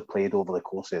games they've played over the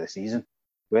course of the season.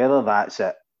 Whether that's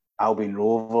at Albion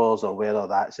Rovers or whether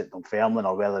that's at Dunfermline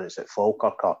or whether it's at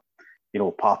Falkirk or,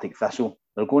 Partick Thistle,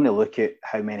 they're going to look at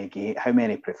how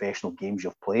many professional games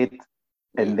you've played.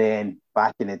 And then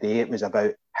back in the day, it was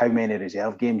about how many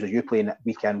reserve games are you playing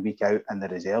week in, week out in the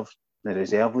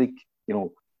reserve league.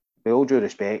 With all due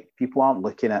respect, people aren't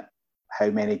looking at how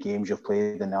many games you've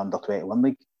played in the under-21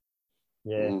 league.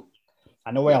 Yeah.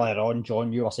 I know earlier on,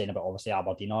 John, you were saying about obviously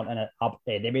Aberdeen aren't in it.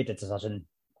 They made the decision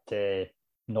to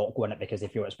not go in it because they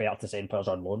feel it's better to send players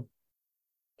on loan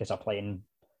because they're playing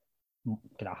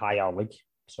kind of higher league.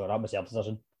 So that was their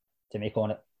decision to make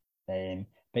on it.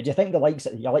 But do you think the likes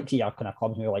of your kind of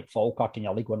clubs like Falkirk in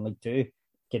your League 1, League 2,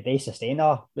 could they sustain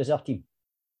a reserve team?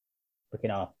 With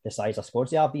kind of the size of squads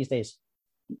they have these days?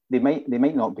 They might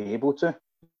not be able to.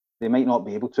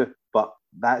 But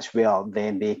that's where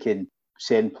then they can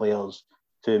send players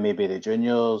to maybe the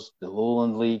juniors, the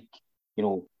Lowland League,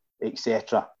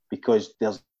 etc. Because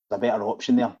there's a better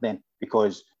option there then,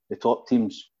 because the top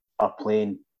teams are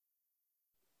playing,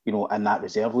 in that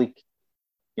reserve league.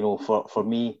 For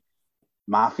me,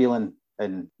 my feeling,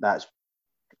 and that's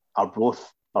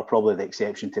Arbroath are probably the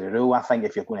exception to the rule. I think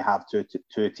if you're going to have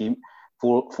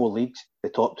four leagues, the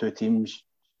top two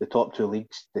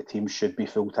leagues, the teams should be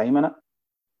full time in it.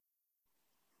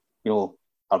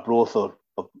 Arbroath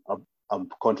I'm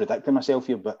contradicting myself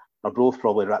here, but Arbroath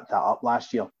probably ripped that up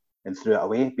last year and threw it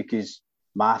away because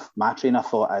my train of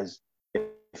thought is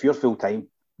if you're full time,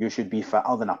 you should be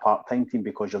fitter than a part time team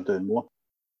because you're doing more.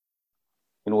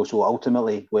 So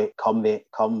ultimately, come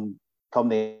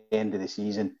the end of the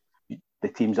season, the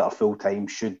teams that are full time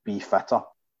should be fitter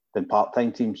than part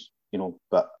time teams.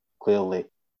 But clearly,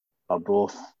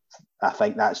 Arbroath. I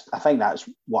think that's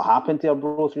what happened to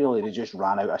Arbroath. Really, they just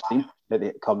ran out of steam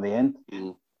come the end.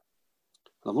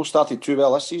 They've not started too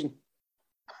well this season.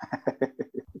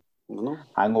 No.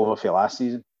 Hangover for last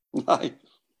season. Aye.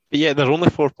 But yeah, they're only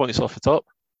 4 points off the top.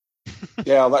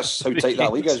 Yeah, that's how tight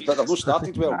that league is. But they've not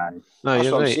started well. No,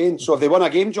 that's what I'm saying. So have they won a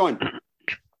game, John? Have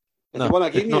they won a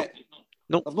game yet?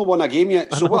 No. They've not won a game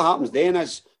yet. So what happens then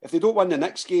is if they don't win the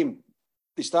next game,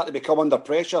 they start to become under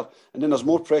pressure, and then there's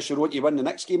more pressure on you win the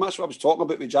next game. That's what I was talking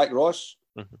about with Jack Ross.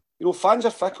 Mm-hmm. Fans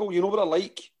are fickle. You know what they're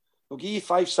like. They'll give you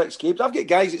 5-6 games. I've got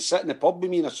guys that sit in the pub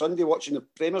with me on a Sunday watching the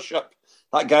Premiership.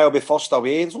 That guy will be first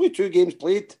away. There's only 2 games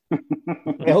played.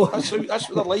 Well, that's what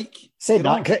they're like. Saying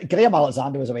that, Graham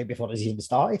Alexander was away before the season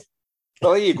started.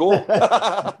 Well, there you go.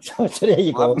 So there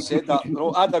you go. I haven't said that.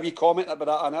 No, I had a wee comment about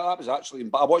that, and that was actually.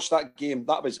 I watched that game.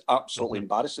 That was absolutely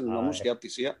embarrassing. I'm not scared to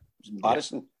say it. It was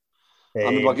embarrassing. I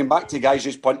mean, we're going back to guys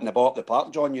just punting the ball up the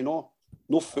park, John.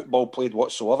 No football played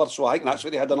whatsoever. So I think that's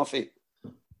what they had enough of.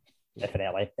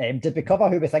 Definitely. Did we cover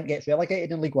who we think gets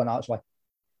relegated in League 1, actually?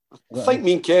 I think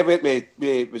me and Kev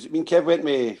went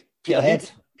with Peterhead.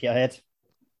 Peterhead.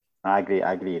 I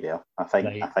agree there. I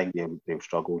think they'll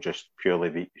struggle just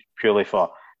purely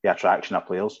for the attraction of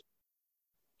players.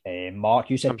 Mark,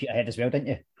 you said Peterhead as well, didn't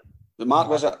you? The Mark,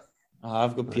 was it?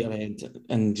 I've got Peterhead,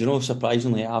 and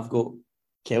surprisingly, I've got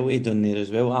Kelty down there as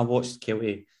well. I watched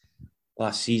Kelty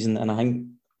last season, and I think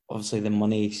obviously the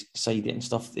money side and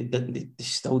stuff, they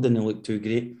still didn't look too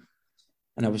great,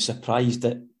 and I was surprised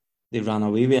that they ran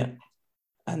away with it,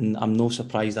 and I'm no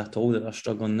surprised at all that they're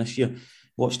struggling this year.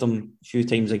 Watched them a few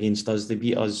times against us. They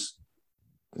beat us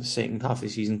the second half of the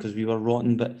season because we were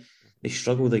rotten, but they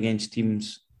struggled against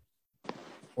teams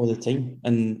all the time,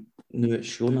 and now it's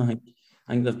shown. I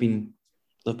think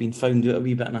they've been found out a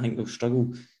wee bit, and I think they'll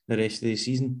struggle the rest of the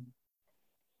season.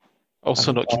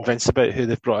 Also not convinced about who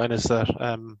they've brought in as their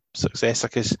successor,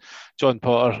 because John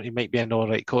Potter, he might be an all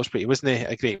right coach, but he wasn't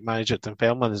a great manager at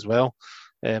Dunfermline as well.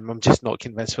 I'm just not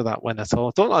convinced with that win at all.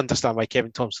 I don't understand why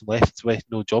Kevin Thompson left with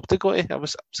no job to go to. I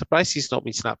was surprised he's not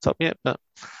been snapped up yet, but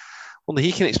only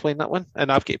he can explain that one.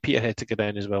 And I've got Peterhead to go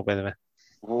down as well, by the way.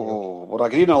 Oh, we're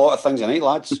agreeing on a lot of things tonight,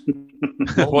 lads.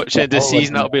 Watch end of the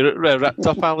season, that'll be ripped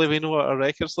up, Ali. We know what our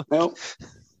records like. Well,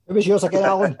 who was yours again,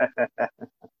 Alan?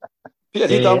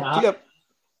 Peter.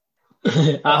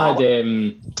 I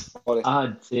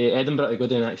had Edinburgh to go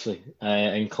down actually,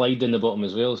 and Clyde in the bottom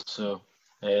as well. So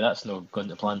that's not going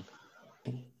to plan.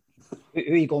 Who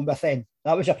are you going with then?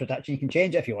 That was your prediction. You can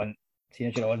change it if you want. See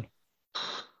as you're on.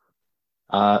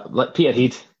 Let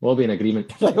Peterhead. We'll be in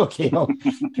agreement. Right, okay, no.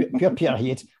 Pure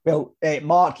Peterhead. Well,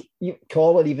 Mark,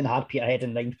 Colin even had Peterhead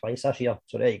in 9th place this year.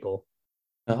 So there you go.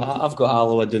 I've got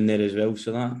Alloa down there as well,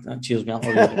 so that cheers me up a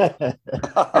little bit.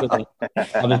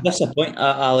 I was disappointed,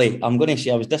 Ali. I'm going to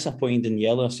say I was disappointed in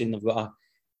Yeller saying they've got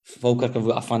Falkirk have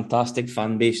got a fantastic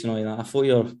fan base and all that. I thought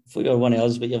you're one of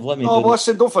us, but you've let me.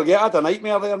 Listen, don't forget I had a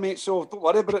nightmare there, mate. So don't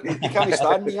worry about it. You can't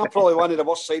stand me. I'm probably one of the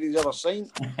worst signings ever signed.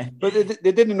 But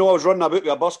they didn't know I was running about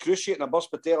with a bus cruciate and a bus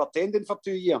pater attending for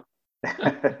 2 years.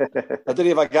 I didn't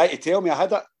have a guy to tell me I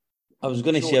had it. I was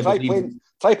going to say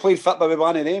try playing football with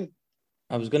one of them.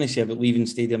 I was going to say about leaving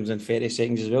stadiums in 30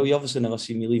 seconds as well. You obviously never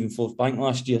seen me leaving Fourth Bank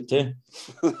last year too.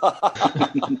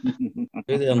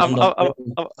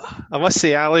 I must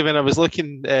say, Ali, when I was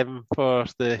looking for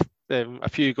a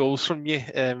few goals from you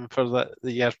for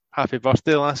your happy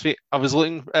birthday last week, I was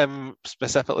looking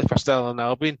specifically for Stirling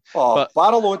Albion. But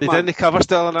they didn't cover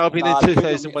Stirling Albion in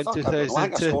 2001, 2002. I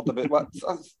think I scored about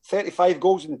 35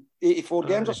 goals in 84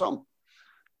 games or something.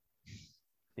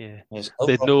 Yeah,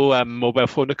 they had no mobile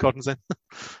phone recordings in.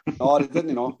 No, they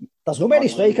didn't, know. There's no many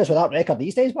strikers with that record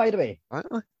these days, by the way.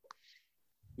 Really?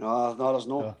 No, there's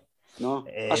no. No,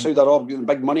 that's how they're all getting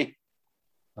big money.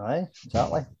 Aye,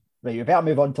 exactly. Right, we better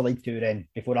move on to League 2 then,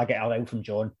 before I get a row from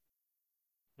John.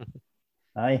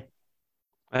 Aye.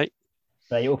 Right,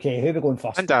 okay, who are we going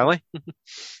first? And Ali.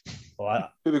 Who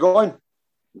are we going?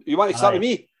 You want to start with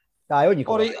me? Aye, on you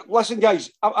go. All right, listen, guys,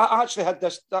 I actually had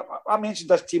this. I mentioned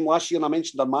this team last year, and I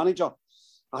mentioned their manager.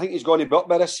 I think he's going to be up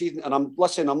by this season. And I'm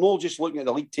not just looking at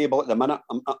the league table at the minute.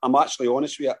 I'm actually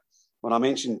honest with you when I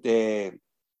mentioned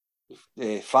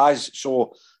Faz.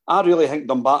 So I really think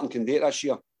Dumbarton can do it this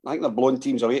year. I think they're blowing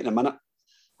teams away in a minute,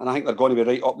 and I think they're going to be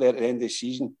right up there at the end of the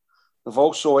season. They've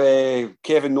also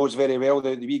Kevin knows very well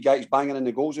the wee guys banging in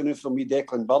the goals from me,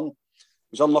 Declan Byrne. He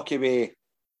was unlucky with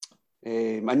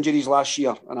injuries last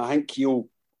year, and I think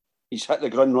he's hit the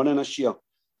ground running this year.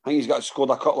 I think he's scored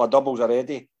a couple of doubles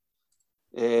already,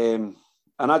 and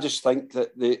I just think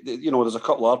that there's a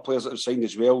couple of other players that have signed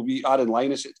as well. Aaron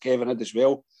Linus that Kevin had as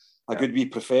well, a good wee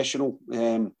professional,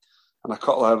 and a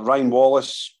couple of Ryan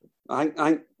Wallace. I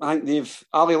think they've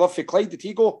Ali Love for Clyde. Did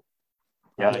he go?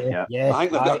 Yeah. I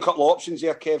think they've got a couple of options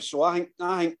there, Kev. So I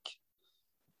think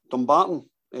Dumbarton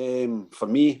for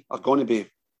me are going to be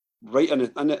right in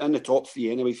the top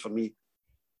three anyway for me,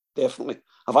 definitely.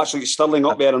 I've actually got Stirling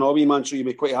up there and all, man, so you'll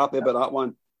be quite happy about that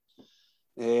one.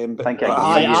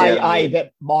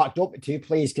 But Mark, don't be too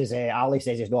pleased because Ali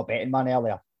says he's not a betting man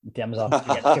earlier in terms of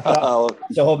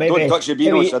so maybe don't touch your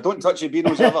beanos. I don't touch your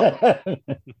beanos ever.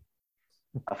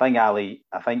 I think Ali,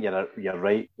 you're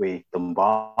right with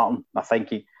Dumbarton. I think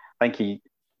he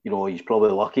he's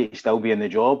probably lucky to still be in the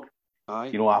job.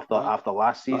 Aye. After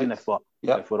last season, if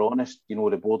we're honest,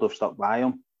 the board have stuck by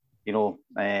him.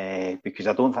 Because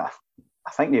I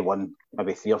think they won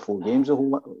maybe 3 or 4 games the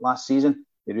whole last season.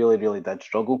 They really, really did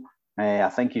struggle. I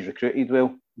think he's recruited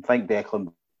well. I think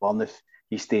Declan Byrne, if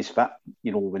he stays fit,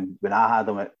 when I had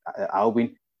him at Albion,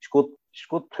 he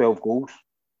scored 12 goals.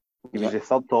 He was the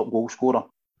third top goal scorer,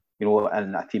 in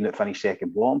a team that finished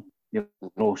second bottom.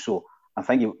 So I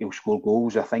think he'll score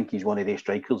goals. I think he's one of those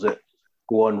strikers that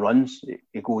go on runs.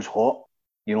 He goes hot,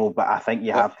 But I think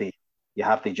you have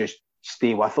to just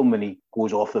stay with him when he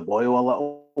goes off the boil a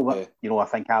little bit. Yeah. I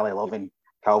think Ali Love and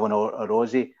Calvin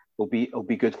Orozzi will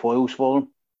be good foils for him.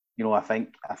 I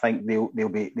think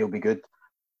they'll be good.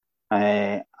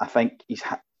 I think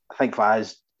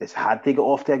Faz has had to get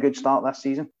off to a good start this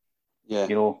season. Yeah.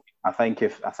 I think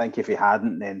if he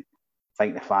hadn't, then I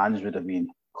think the fans would have been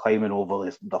climbing over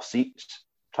their seats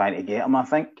trying to get him. I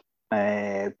think,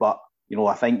 but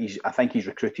I think he's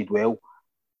recruited well,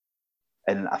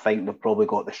 and I think they've probably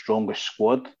got the strongest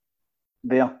squad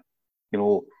there.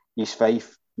 East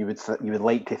Fife, you would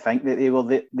like to think that they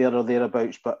were there or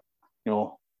thereabouts, but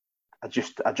I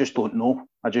just don't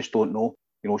know.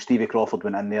 Stevie Crawford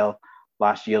went in there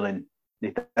last year and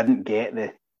they didn't get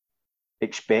the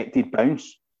expected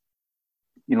bounce,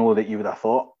 that you would have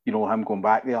thought, him going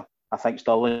back there. I think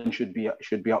Stirling should be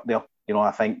up there.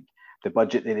 I think the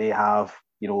budget that they have,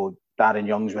 Darren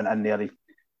Youngs went in there, he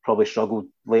probably struggled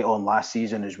late on last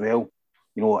season as well.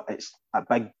 It's a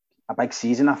big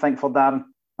season, I think, for Darren.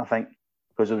 I think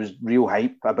because there was real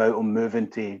hype about him moving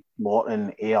to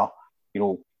Morton, Ayr.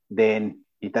 Then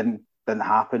it didn't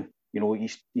happen.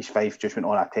 East Fife just went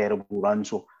on a terrible run.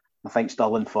 So I think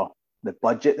Stirling, for the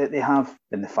budget that they have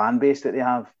and the fan base that they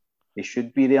have, they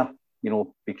should be there.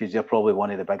 Because they're probably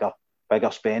one of the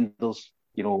bigger spenders,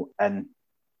 in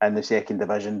the second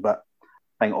division. But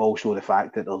I think also the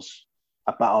fact that there's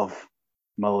a bit of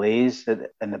malaise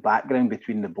in the background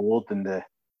between the board and the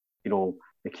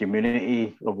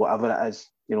community or whatever it is.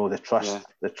 The trust. Yeah.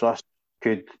 The trust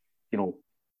could,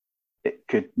 it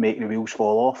could make the wheels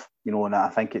fall off. And I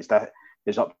think it's up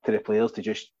to the players to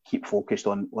just keep focused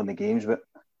on the games. But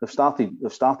they've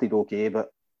started okay. But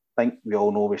I think we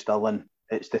all know with Stirling,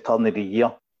 it's the turn of the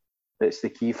year. It's the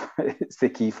key. It's the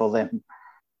key for them.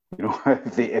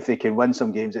 If they can win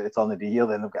some games at the turn of the year,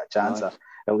 then they've got a chance of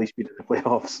at least being in the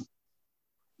playoffs.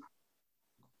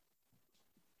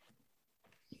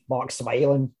 Mark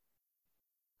smiling.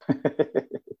 I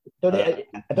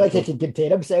don't think he can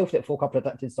contain himself that folk are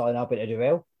predicting Stirling Albion to do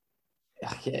well.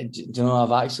 Do you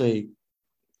know, I've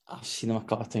seen him a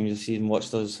couple of times this season,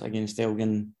 watched us against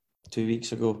Elgin 2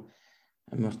 weeks ago,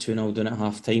 and we're 2-0 down at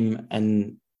half time,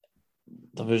 and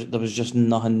there was just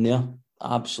nothing there,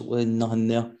 absolutely nothing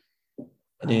there.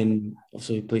 And then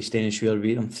obviously we played Stennishuer,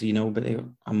 beat them 3-0, but they got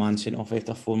a man sent off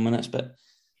after 4 minutes. But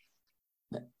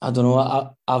I don't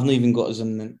know, I've not even got us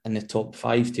in the top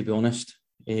 5, to be honest.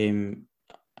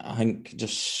 I think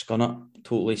just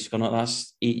totally Scunnock.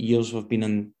 That's 8 years we've been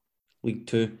in League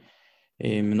Two.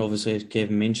 And obviously, as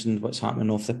Kevin mentioned, what's happening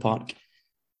off the park,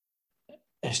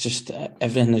 it's just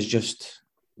everything has just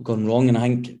gone wrong. And I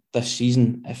think this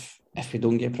season, if we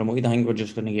don't get promoted, I think we're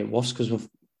just going to get worse, because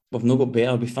we've not got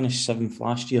better. We finished 7th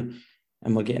last year,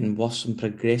 and we're getting worse and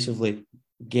progressively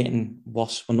getting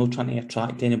worse. We're not trying to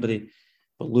attract anybody,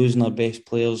 but losing our best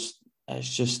players,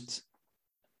 it's just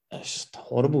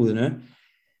horrible,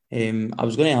 I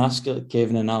was going to ask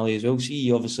Kevin and Ali as well.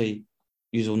 See, obviously,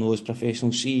 you all know as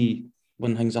professionals, see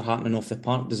when things are happening off the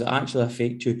park, does it actually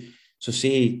affect you? So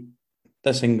say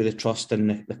this thing with the trust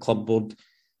and the club board,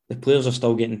 the players are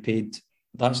still getting paid.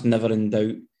 That's never in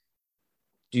doubt.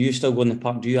 Do you still go in the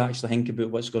park? Do you actually think about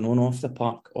what's going on off the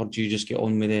park, or do you just get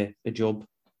on with the job?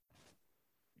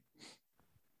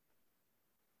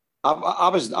 I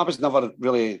was never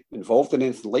really involved in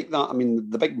anything like that. I mean,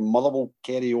 the big Motherwell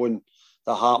carry on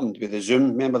that happened with the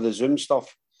Zoom. Remember the Zoom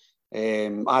stuff?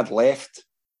 I'd left,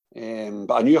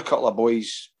 but I knew a couple of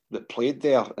boys that played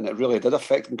there, and it really did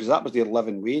affect them because that was their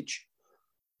living wage.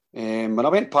 When I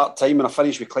went part-time and I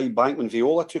finished with Clydebank, when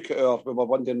Viola took it over, we were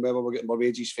wondering where we were getting our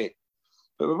wages for.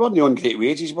 But we weren't on great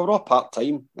wages. We were all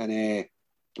part-time, and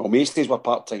Maestys were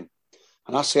part-time.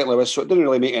 And I certainly was, so it didn't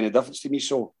really make any difference to me.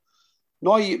 So,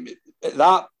 no,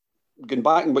 that, going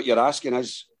back and what you're asking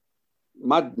is,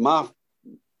 my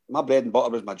bread and butter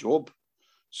was my job.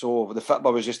 So the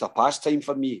football was just a pastime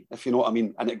for me, if you know what I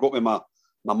mean. And it got me my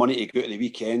money to go to the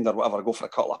weekend or whatever, go for a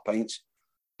couple of pints.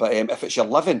 But if it's your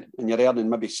living and you're earning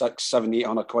maybe 600, 700,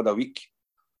 800 quid a week,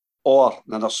 or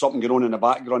there's something going on in the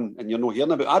background and you're not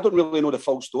hearing about it, I don't really know the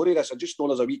full story of this. I just know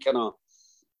there's a wee kind of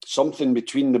something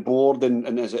between the board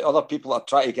and is it other people that are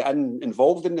trying to get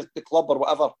involved in the club or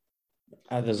whatever.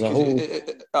 There's a whole...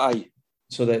 Aye.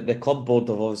 So the club board,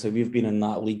 obviously, we've been in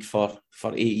that league for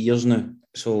 8 years now.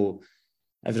 So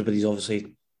everybody's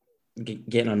obviously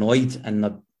getting annoyed and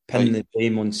they're pinning the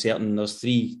blame on certain... There's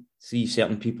three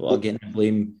certain people that are getting the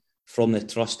blame from the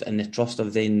trust, and the trust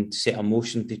have then set a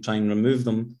motion to try and remove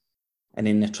them. And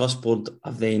then the trust board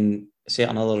have then set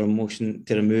another motion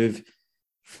to remove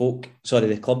folk... Sorry,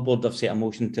 the club board have set a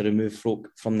motion to remove folk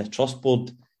from the trust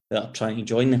board that are trying to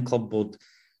join the club board.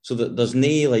 So that there's no,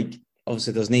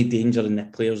 obviously there's no danger in the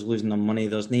players losing their money.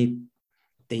 There's no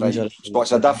danger. Right. So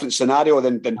it's a different scenario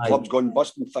than clubs going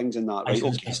busting things in that, right?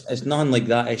 It's nothing like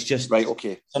that. It's just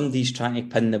somebody's trying to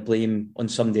pin the blame on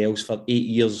somebody else for 8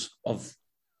 years of,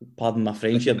 pardon my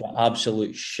French here, but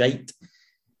absolute shite.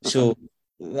 So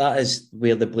that is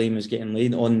where the blame is getting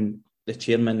laid on the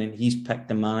chairman, and he's picked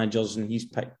the managers and he's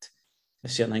picked a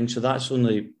certain thing. So that's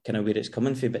only kind of where it's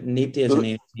coming from, but nobody is in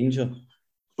any danger.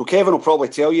 So Kevin will probably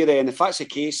tell you then, if that's the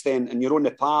case then, and you're on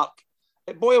the park,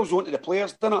 it boils on to the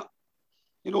players, doesn't it?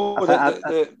 You know,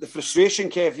 the frustration,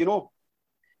 Kev, you know?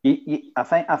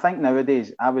 I think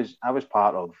nowadays, I was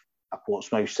part of a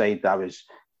Portsmouth side. I was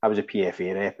a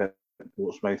PFA rep at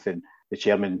Portsmouth, and the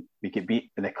chairman, we get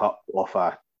beat in the cup off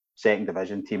a second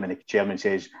division team, and the chairman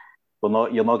says,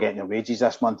 you're not getting your wages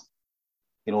this month,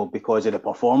 you know, because of the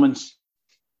performance.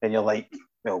 And you're like,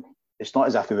 well, it's not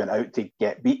as if we went out to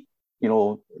get beat. You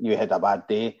know, you had a bad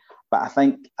day. But I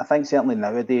think certainly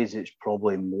nowadays it's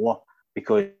probably more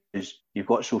because you've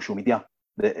got social media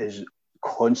that is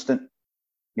constant,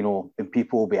 you know, and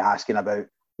people will be asking about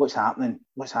what's happening,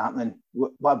 what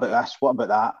about this, what about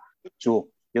that. So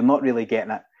you're not really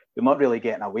getting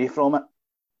away from it.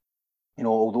 You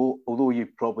know, although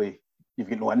you've got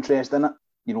no interest in it,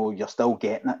 you know, you're still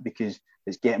getting it because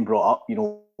it's getting brought up. You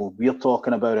know, we're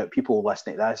talking about it, people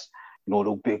listening to this, you know,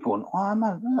 they'll be going, oh, I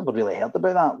never really heard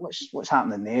about that. What's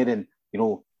happening there? And, you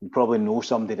know, you probably know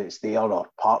somebody that's there or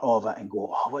part of it and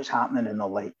go, oh, what's happening? And they're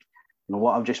like, you know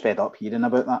what, I'm just fed up hearing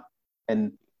about that.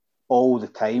 And all the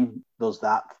time, there's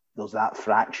that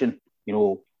fraction, you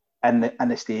know, in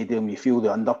the stadium, you feel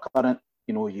the undercurrent,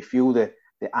 you know, you feel the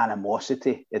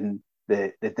animosity and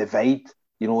the divide,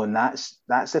 you know, and that's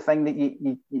the thing that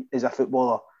you as a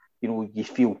footballer, you know, you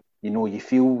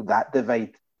feel that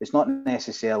divide. It's not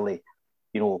necessarily,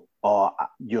 you know,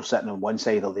 you're sitting on one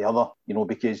side or the other, you know,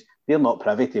 because they're not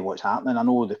privy to what's happening. I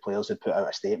know the players had put out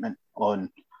a statement on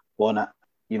it,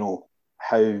 you know,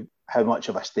 how much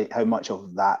of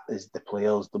that is the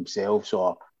players themselves,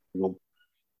 or, you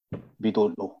know, we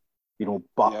don't know, you know,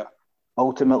 but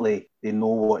ultimately they know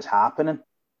what's happening.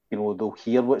 You know, they'll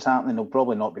hear what's happening. They'll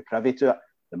probably not be privy to it.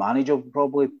 The manager will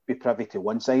probably be privy to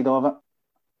one side of it,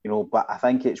 you know, but I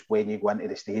think it's when you go into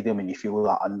the stadium and you feel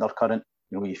that undercurrent,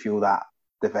 you know, you feel that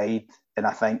divide. And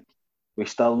I think with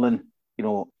Stirling, you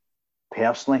know,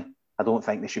 personally, I don't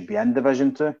think they should be in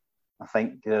Division 2. I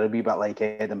think they're a wee bit like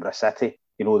Edinburgh City.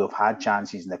 You know, they've had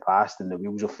chances in the past and the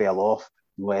wheels have fell off.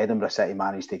 You know, Edinburgh City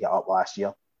managed to get up last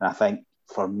year. And I think,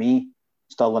 for me,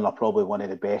 Stirling are probably one of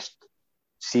the best,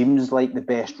 seems like the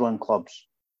best run clubs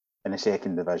in the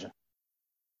second division.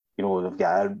 You know, they've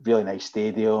got a really nice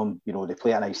stadium. You know, they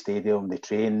play at a nice stadium. They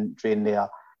train there.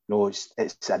 You know,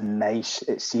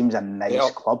 it seems a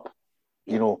nice club.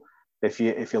 You know, if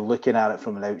you're looking at it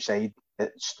from the outside,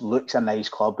 it looks a nice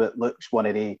club. It looks one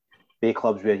of the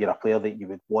clubs where you're a player that you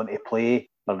would want to play,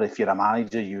 or if you're a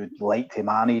manager, you would like to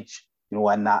manage. You know,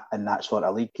 in that sort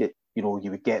of league, you know,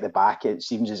 you would get the back. It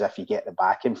seems as if you get the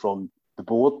backing from the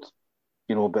board.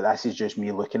 You know, but this is just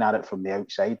me looking at it from the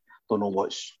outside. Don't know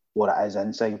what it is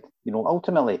inside. You know,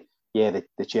 ultimately, the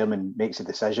chairman makes a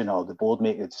decision, or the board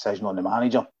make the decision on the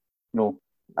manager. You know,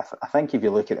 I think if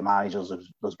you look at the managers,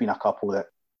 there's been a couple that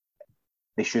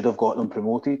they should have got them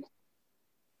promoted.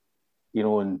 You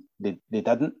know, and they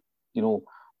didn't. You know,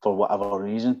 for whatever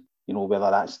reason. You know, whether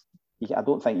that's, I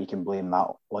don't think you can blame that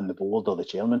on the board or the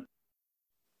chairman.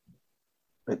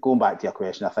 But going back to your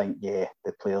question, I think the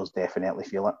players definitely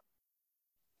feel it.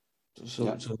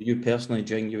 So you personally,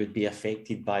 do you think you would be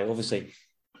affected by, obviously,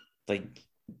 like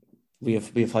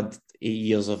we've had 8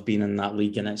 years of being in that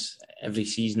league, and it's every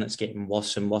season it's getting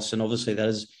worse and worse, and obviously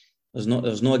there's not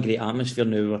a great atmosphere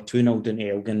now. We're 2-0 down to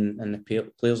Elgin, and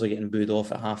the players are getting booed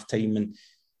off at half time, and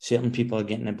certain people are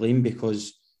getting the blame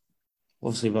because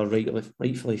obviously we're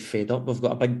rightfully fed up. We've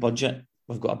got a big budget,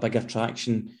 we've got a big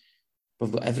attraction,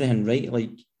 we've got everything right.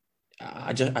 Like,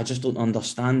 I just don't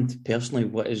understand personally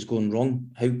what is going wrong.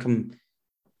 How come,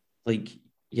 like,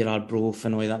 your Arbroath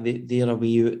and all that, they're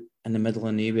away out in the middle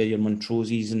of nowhere, your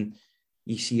Montroses, and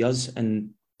you see us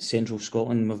in central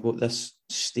Scotland, we've got this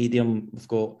stadium, we've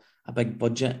got a big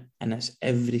budget, and it's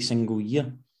every single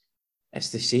year.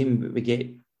 It's the same. We get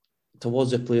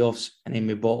towards the playoffs and then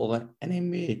we bottle it, and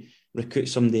then we recruit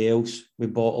somebody else, we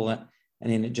bottle it,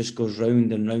 and then it just goes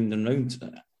round and round and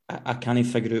round. I can't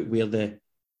figure out where the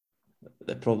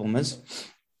problem is.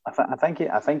 I think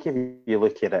if you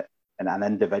look at it on an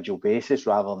individual basis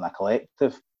rather than a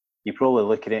collective, you probably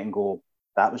look at it and go,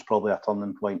 that was probably a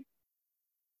turning point.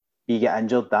 You get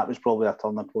injured, that was probably a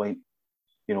turning point.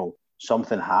 You know,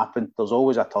 something happened. There's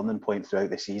always a turning point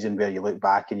throughout the season where you look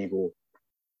back and you go,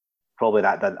 probably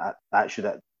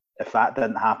if that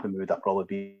didn't happen, we would have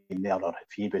probably been there, or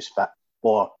if he was fit.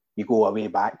 Or you go away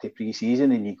back to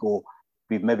pre-season and you go,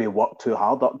 we've maybe worked too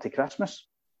hard up to Christmas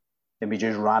and we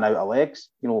just ran out of legs.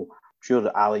 You know, I'm sure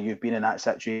that, Ali, you've been in that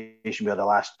situation where the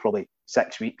last probably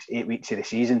 6 weeks, 8 weeks of the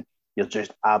season, you're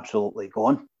just absolutely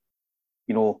gone.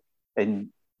 You know, and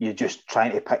you're just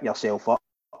trying to pick yourself up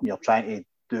and you're trying to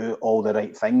do all the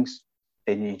right things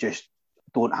and you just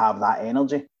don't have that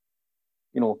energy.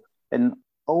 You know, and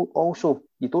also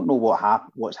you don't know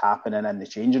what's happening in the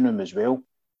changing room as well.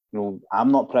 You know,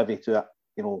 I'm not privy to it.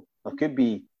 You know, there could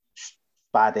be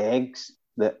bad eggs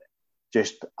that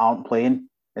just aren't playing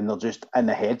and they're just in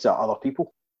the heads of other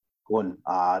people going,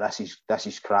 this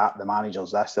is crap, the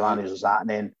manager's this, the manager's that. And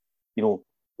then, you know,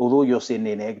 although you're saying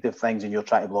the negative things and you're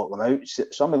trying to block them out,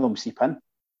 some of them seep in.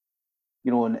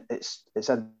 You know, and it's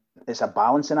a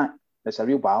balancing act. It's a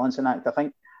real balancing act. I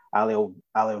think Ali will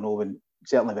know,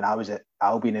 certainly when I was at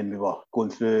Albion and we were going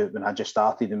through, when I just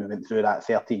started and we went through that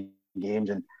 13 games,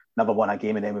 and never won a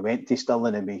game, and then we went to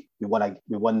Stirling and we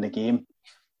won the game.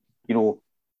 You know,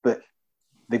 but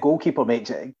the goalkeeper makes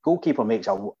an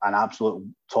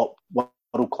absolute top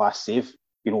world-class save,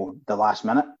 you know, the last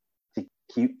minute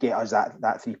to get us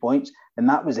that 3 points. And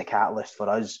that was the catalyst for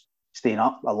us staying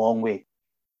up, along with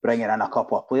bringing in a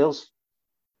couple of players.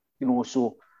 You know,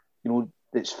 so, you know,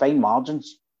 it's fine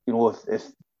margins. You know, if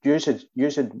you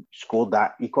had scored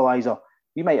that equaliser,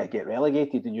 we might have get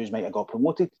relegated and you might have got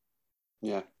promoted.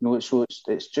 Yeah. You know, so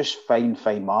it's just fine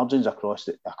margins across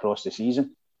the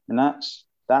season. And that's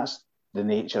the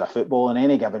nature of football. In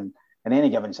any given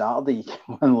Saturday, you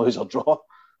can win, lose or draw.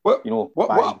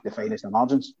 The finest of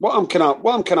margins. What I'm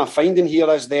kind of finding here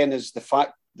is the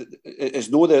fact that is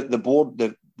the board,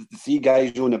 the three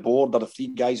guys on the board, or the three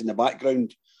guys in the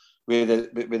background with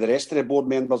the rest of the board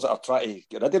members that are trying to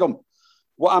get rid of them.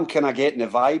 What I'm kind of getting the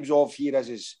vibes of here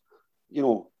is you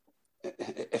know,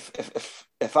 if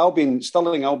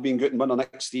Stirling Albion go and win the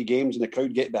next 3 games and the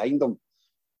crowd get behind them,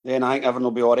 then I think everyone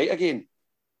will be all right again.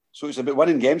 So it's about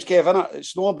winning games, Kev, isn't it?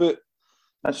 It's not about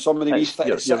some of the wee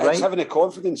things. It's having the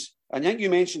confidence. And I think you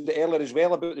mentioned it earlier as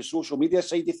well about the social media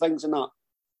side of things and that.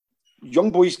 Young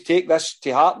boys take this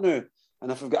to heart now.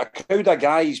 And if we've got a crowd of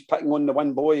guys picking on the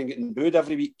one boy and getting booed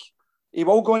every week, he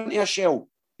will go into a shell.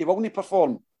 He will not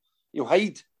perform. He'll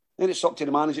hide. Then it's up to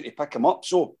the manager to pick him up.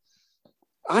 So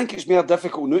I think it's more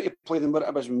difficult now to play than what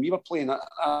it was when we were playing.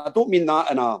 I don't mean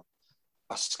that in a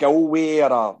skill way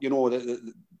or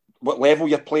what level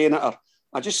you're playing at.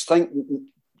 I just think,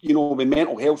 you know, with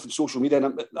mental health and social media,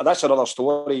 and that's another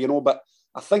story, you know, but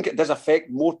I think it does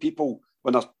affect more people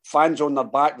when there's fans on their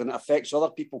back than it affects other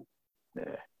people.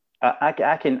 Yeah. I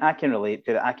can relate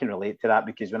to that. I can relate to that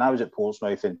because when I was at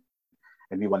Portsmouth and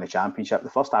we won the championship,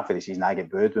 the first half of the season I get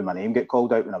booed when my name get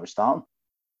called out when I was starting.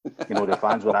 You know, the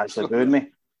fans were actually booing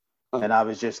me. And I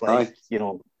was just like, you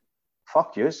know,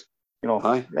 fuck yous. You know,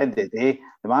 at the end of the day,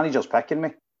 the manager's picking me.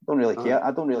 I don't really care.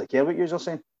 I don't really care what yous are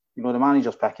saying. You know, the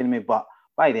manager's picking me, but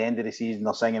by the end of the season,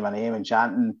 they're singing my name and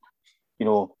chanting, you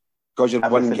know. Because you're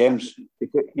winning games.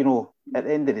 You know, at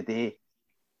the end of the day,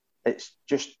 it's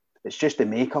just the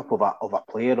makeup of a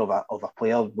player,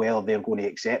 whether they're going to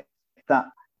accept that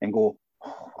and go,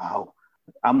 oh, wow,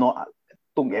 I'm not.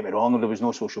 Don't get me wrong, there was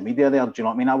no social media there. Do you know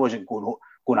what I mean? I wasn't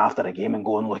going after a game and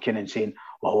going looking and saying,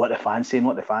 well, what the fans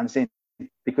saying,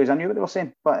 because I knew what they were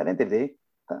saying. But at the end of the day,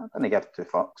 I didn't give 2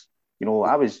 fucks. You know,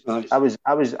 I was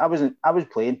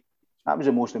playing. That was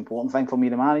the most important thing for me.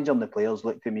 The manager and the players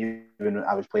looked at me when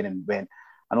I was playing and went,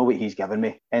 I know what he's given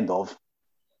me. End of.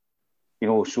 You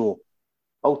know, so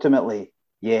ultimately,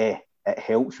 yeah, it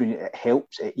helps.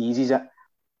 It eases it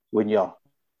when you're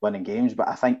winning games. But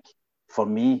I think for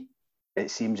me,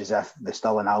 it seems as if the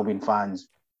Stirling Albion fans,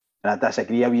 and I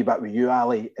disagree a wee bit with you,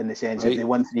 Ali, in the sense that if they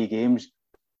won 3 games,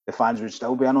 the fans would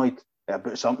still be annoyed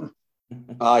about something.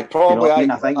 Aye, probably. You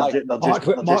know I think they're just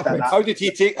at that. How did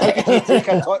he take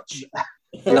a touch?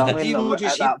 You know what I mean?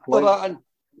 At that point,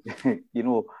 you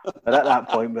know, but at that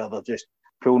point where they're just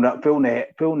pulling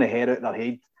the hair out their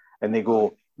head and they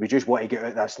go, we just want to get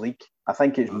out of this league. I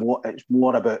think it's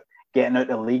more about getting out of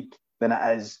the league than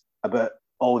it is about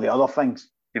all the other things.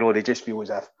 You know, they just feel as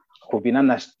if we've been in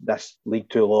this league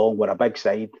too long. We're a big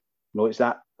side. You know, it's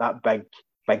that big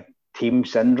team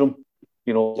syndrome.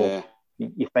 You know, yeah.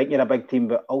 You think you're a big team,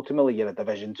 but ultimately you're a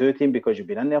Division 2 team because you've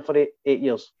been in there for 8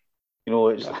 years. You know,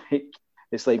 it's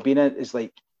like you know, it's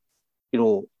like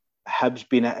Hibs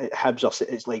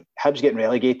getting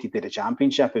relegated to the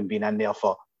Championship and being in there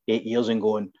for 8 years and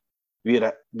going,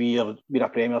 we're a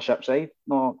Premiership side.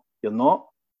 No, you're not.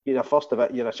 You're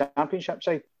a Championship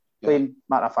side. Plain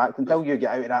matter of fact, until you get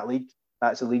out of that league,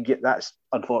 that's the league. That's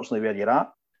unfortunately where you're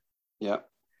at. Yeah.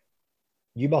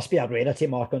 You must be a rarity,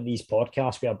 Mark, on these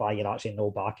podcasts whereby you're actually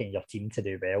no backing your team to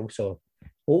do well. So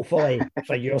hopefully,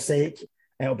 for your sake,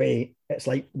 it's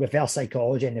like reverse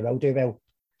psychology and they will do well.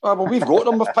 Well, we've got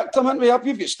them. We've picked them, haven't we?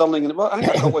 We've got Stirling. I think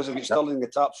a couple of us have got Stirling in the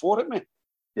top 4, haven't we?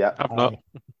 Yeah. I've not.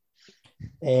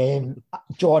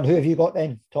 John, who have you got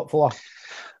then? Top 4?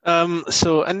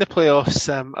 So in the playoffs,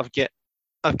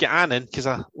 I've got Annan because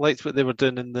I liked what they were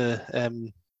doing in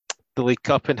the League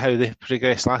Cup and how they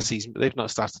progressed last season, but they've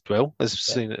not started well, as we've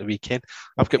seen at the weekend.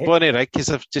 I've got Bonnyrigg because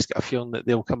I've just got a feeling that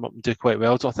they'll come up and do quite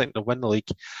well. I don't think they'll win the league.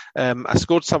 I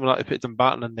scored someone out to put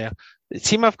Dumbarton in there. The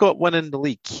team I've got winning the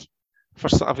league,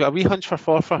 I've got a wee hunch for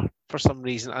Forfar for some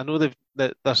reason. I know that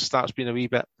their start's been a wee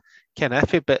bit kind of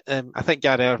iffy, but I think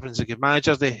Gary Irvin's a good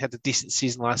manager. They had a decent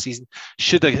season last season.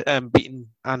 Should have beaten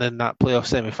Annan in that playoff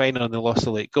semi-final and they lost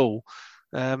a late goal.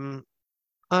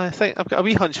 I think I've got a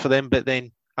wee hunch for them, but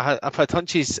then I've had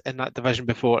hunches in that division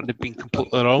before and they've been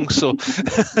completely wrong, so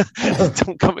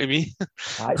don't come to me.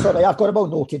 Sorry, I've got them all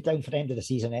noted down for the end of the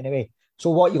season anyway. So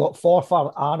what, you got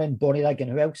Forfar, Arnon, Bonnyrigg,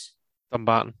 and who else?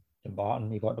 Dumbarton.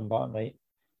 You got Dumbarton, right.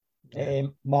 Yeah.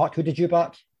 Mark, who did you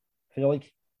back for the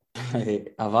league?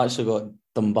 I've actually got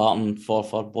Dumbarton,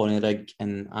 Forfar, Bonnyrigg,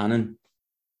 and Annan.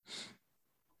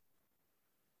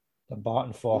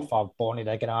 Dumbarton, Forfar,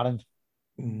 Bonnyrigg, and Arnon.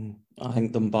 I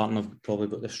think Dumbarton have probably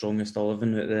got the strongest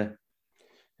 11 at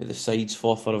the sides.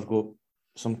 Forfar have got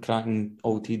some cracking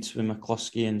old heads with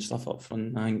McCluskey and stuff up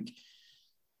front. I think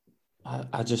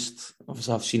I just,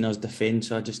 obviously I've seen us defend,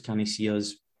 so I just can't see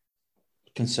us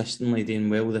consistently doing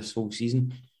well this whole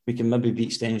season. We can maybe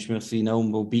beat Stenishmere 3-0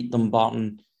 and we'll beat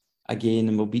Dumbarton again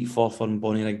and we'll beat Forfar and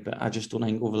Bonnyrigg, but I just don't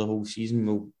think over the whole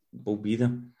season we'll be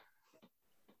there.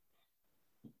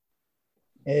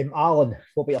 Alan,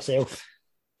 what about yourself?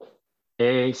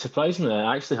 Surprisingly,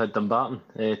 I actually had Dumbarton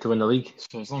to win the league,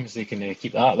 so as long as they can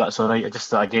keep that, that's all right. I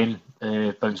just thought again,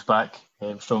 bounce back,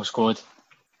 strong squad,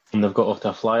 and they've got off to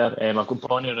a flyer. I've got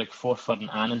Bonnyrigg, Forfar,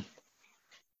 and Annan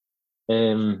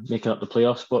making up the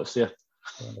playoff spots there.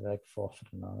 Bonnyrigg,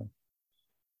 Forfar, and Annan.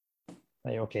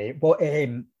 Right, okay. Well,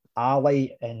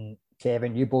 Ali and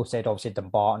Kevin, you both said obviously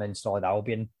Dumbarton and Solid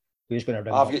Albion. Who's going to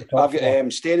bring I've got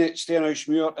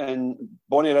Stenishmere and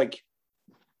Bonnyrigg.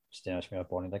 Stenishmere,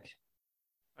 Bonnyrigg.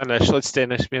 Initially it's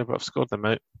Stenishmere, but I've scored them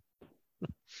out.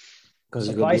 Because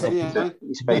he's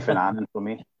Fife and Annan for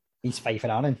me. He's Fife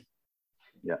and Annan.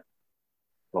 Yeah.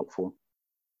 Top 4.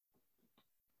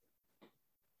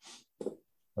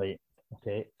 Right.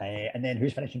 Okay. And then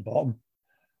who's finishing bottom?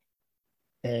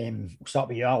 We'll start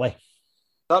with you, Ali.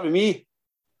 Start with me.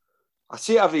 I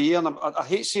say it every year, and I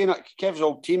hate saying it. Kev's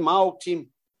old team, my old team.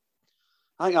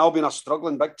 I think Albion are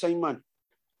struggling big time, man.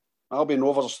 Albion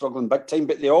Rovers are struggling big time,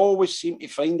 but they always seem to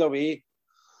find a way.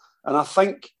 And I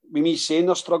think with me saying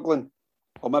they're struggling,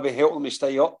 or maybe help them to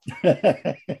stay up.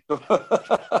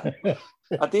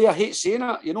 I hate saying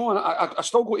it, you know, and I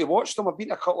still go to watch them. I've been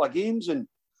to a couple of games, and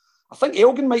I think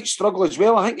Elgin might struggle as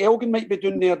well. I think Elgin might be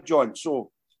doing there, John.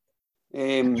 So,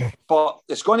 but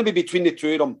it's going to be between the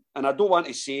two of them. And I don't want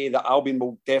to say that Albion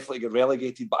will definitely get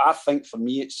relegated, but I think for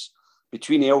me it's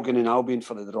between Elgin and Albion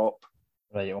for the drop.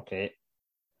 Right, okay.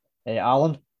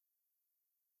 Alan?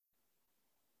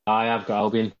 I've got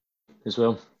Albion as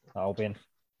well. Albion.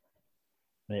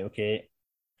 Right, okay.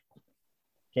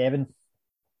 Kevin?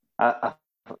 I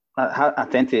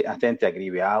tend to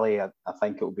agree with Ali. I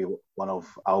think it will be one of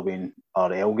Albion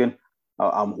or Elgin.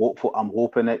 I'm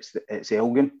hoping it's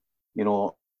Elgin. You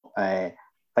know, I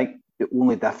think the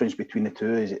only difference between the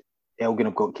two is that Elgin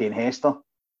have got Kane Hester.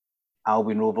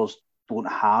 Albion Rovers don't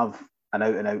have an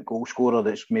out-and-out goal scorer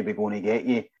that's maybe going to get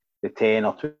you the 10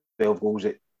 or 12 goals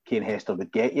that Kane Hester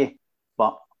would get you.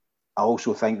 But I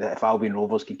also think that if Albion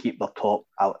Rovers can keep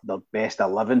their best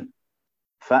 11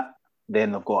 fit,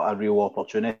 then they've got a real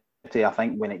opportunity. I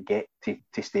think when it get to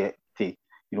stay to, you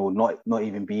know, not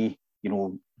even be, you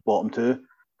know, bottom 2,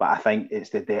 but I think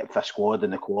it's the depth of squad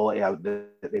and the quality out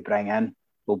that they bring in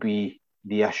will be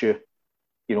the issue.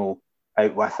 You know,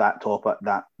 out with that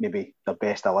that maybe the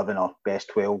best 11 or best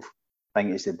 12. I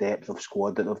think it's the depth of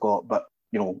squad that they've got. But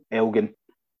you know, Elgin,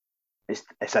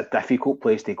 it's a difficult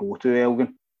place to go to.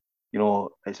 Elgin, you know,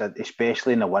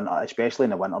 especially in the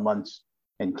winter months.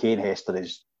 And Kane Hester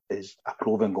is a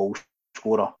proven goal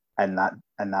scorer in that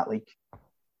league.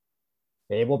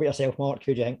 What about yourself, Mark?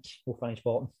 Who do you think will finish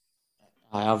bottom?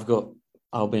 I've got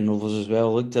Albion Rovers as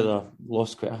well. Looked at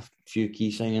lost quite a few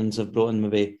key signings. I've brought in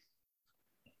maybe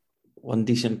one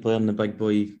decent player in the big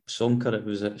boy Sonker. It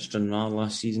was at Stranraer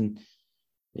last season.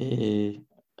 They're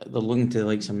looking to the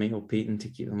likes of Michael Payton to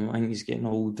keep him. I think he's getting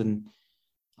old, and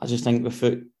I just think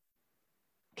without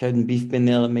Cowden Beef being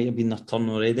there, it might have been their turn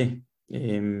already.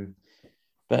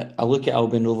 But I look at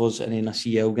Albion Rovers and then I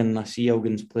see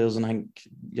Elgin's players, and I think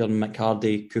your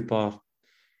McHardy, Cooper,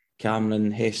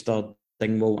 Cameron, Hester,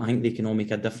 Dingwall, I think they can all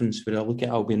make a difference. But I look at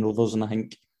Albion Rovers and I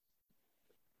think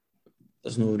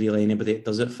there's no really anybody that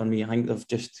does it for me. I think they've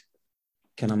just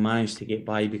kind of managed to get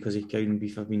by because of Cowden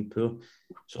Beef have been poor.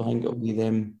 So I think it'll be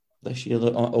them this year.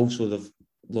 Also, they've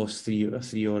lost 3 out of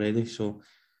 3 already. So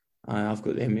I've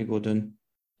got them to go down.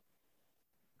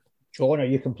 John, are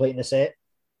you completing the set?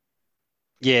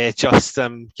 Yeah, just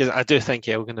because I do think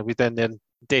Elgin will be down there.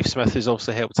 Dave Smith, who's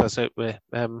also helped us out with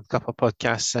a couple of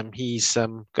podcasts, he's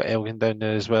got Elgin down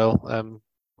there as well,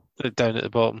 down at the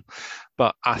bottom.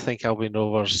 But I think Albion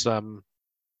Rovers,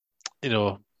 you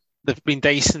know, they've been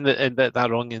dicing that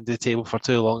wrong end of the table for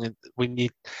too long. And when you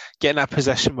get in that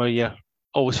position where you're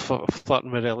always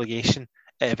flirting with relegation,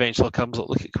 it eventually comes.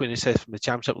 Look at Queen South from the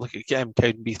Championship. Look at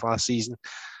Cowden Beef last season.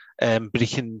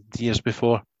 breaking the years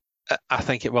before. I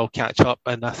think it will catch up,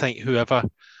 and I think whoever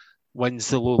wins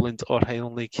the Lowland or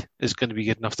Highland League is going to be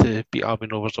good enough to beat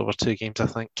Albion Rovers over 2 games, I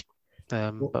think.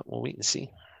 But we'll wait and see.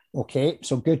 Okay,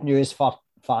 so good news for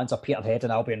fans of Peterhead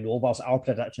and Albion Rovers. Our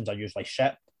predictions are usually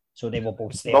shit, so they will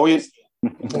both stay up.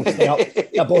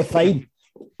 They're both fine.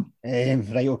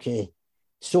 Right, okay.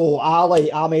 So,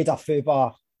 Ali, I made a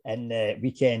foobar in the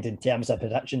weekend in terms of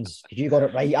predictions. Because you got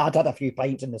it right. I'd had a few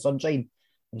pints in the sunshine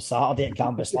on Saturday at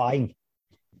Cambuslang.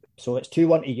 So it's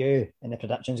 2-1 to you in the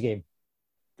predictions game.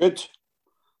 Good.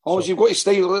 Always, you've got to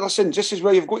stay. Listen, this is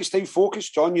where you've got to stay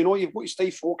focused, John. You know, you've got to stay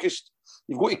focused.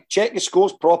 You've got to check the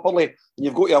scores properly, and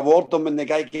you've got to award them when the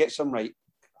guy gets them right.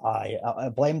 I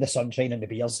blame the sunshine and the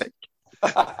beers.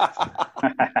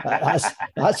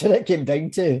 that's what it came down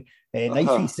to.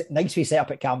 Nice we set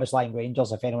up at Cambuslang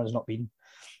Rangers, if anyone's not been.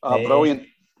 Brilliant.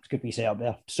 It's good we set up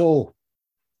there. So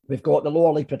we've got the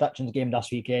lower league predictions game this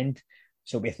weekend.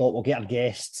 So we thought we'll get our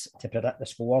guests to predict the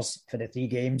scores for the 3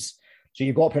 games. So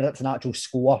you've got to predict an actual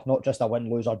score, not just a win,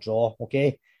 lose or draw,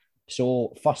 okay?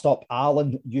 So first up,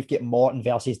 Alan, you've got Morton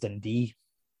versus Dundee.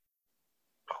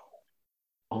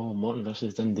 Oh, Morton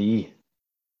versus Dundee.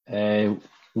 1-0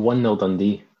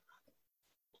 Dundee.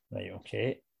 Right,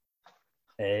 okay.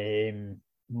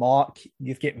 Mark,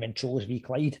 you've got Montrose v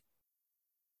Clyde.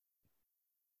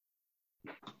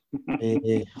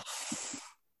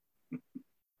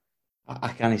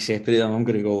 I can't separate them. I'm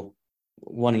going to go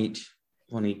 1 each.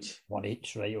 1 each. 1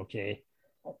 each, right, okay.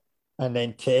 And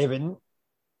then Kevin,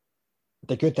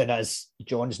 the good thing is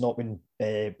John's not been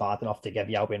bad enough to give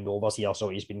you Albion Rovers here, so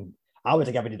he's been. I would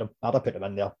have given him. I'd have put him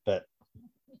in there, but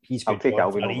he's good. I'll take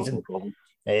Albion Rovers. No problem.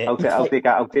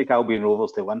 I'll take Albion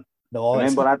Rovers to win. No,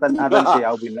 remember I didn't say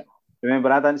Albion.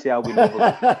 Remember I didn't say Albion Rovers.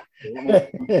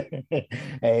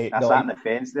 I sat on the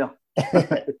fence there.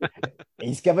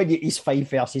 He's given you his 5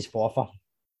 versus 4 for.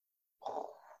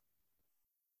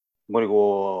 I'm going to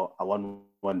go a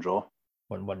 1-1 draw.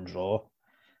 1-1 draw.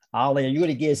 Ali, are you going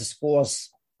to give us the scores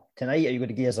tonight, or are you going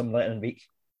to give us them later in the week?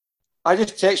 I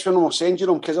just text when I'll send you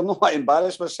them because I'm not that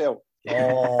embarrassed myself.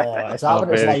 Oh, it's that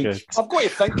what it's like? Good. I've got to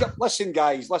think. Listen,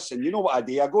 guys, you know what I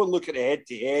do. I go and look at the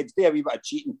head-to-heads, do a wee bit of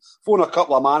cheating, phone a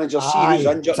couple of managers, see who's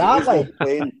injured, exactly. who's not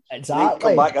playing, exactly.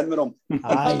 Come back in with them.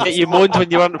 You moaned when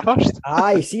you weren't first.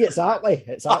 See, exactly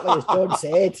as John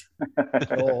said.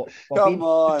 So, come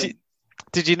on.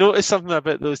 Did you notice something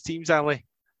about those teams, Ali?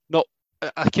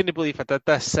 I couldn't believe I did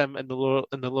this in the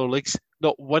lower leagues.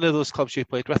 Not one of those clubs you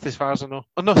played with, as far as I know.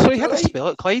 Oh no, sorry, you had to spell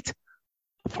it, Clyde.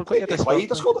 I forgot you had to spell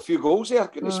it. I scored a few goals there.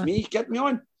 Goodness me, get me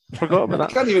on. Forgot about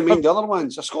that. I can't even mind the other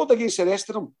ones. I scored against the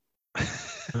rest of them.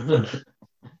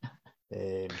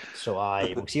 So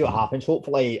we'll see what happens.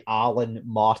 Hopefully, Alan,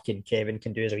 Mark, and Kevin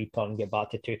can do as a wee turn and get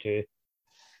back to 2-2.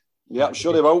 Yeah, I'm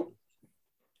sure they will.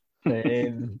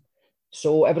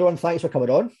 So everyone, thanks for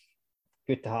coming on.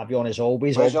 Good to have you on as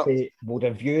always. Pleasure. We'll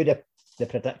review the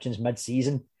predictions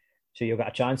mid-season, so you'll get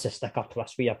a chance to stick up to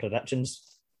us with your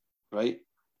predictions. Right.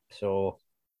 So,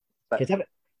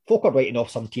 folk are writing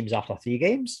off some teams after 3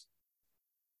 games.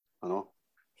 I know.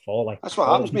 That's what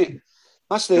happens, mate.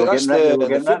 That's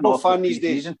the football fan these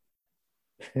days.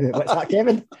 What's that,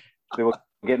 Kevin? They were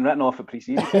getting written off at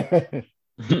pre-season.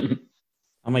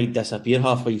 I might disappear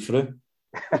halfway through.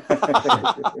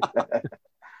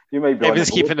 You might be. Kevin's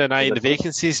keeping an eye on the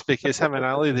vacancies because him and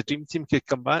Ali, the dream team, could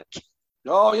come back.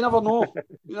 No, you never know.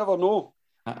 You never know.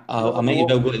 I might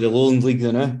well go to the Lowland League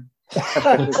now.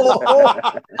 By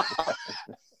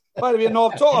the way, no,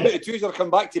 I'm talking about the 2s that are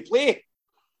come back to play.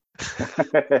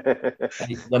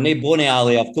 They're no Bonnie,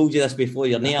 Ali. I've told you this before.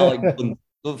 You're no Alec.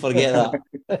 Don't forget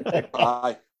that.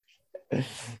 Aye.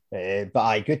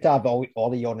 But good to have all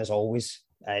of you on as always,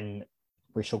 and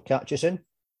we shall catch you soon.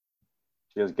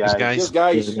 Cheers, guys. Cheers,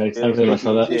 guys. Thanks very much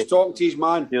for that. He's talking to his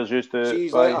man. Cheers, you too. See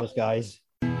you later. Cheers, guys.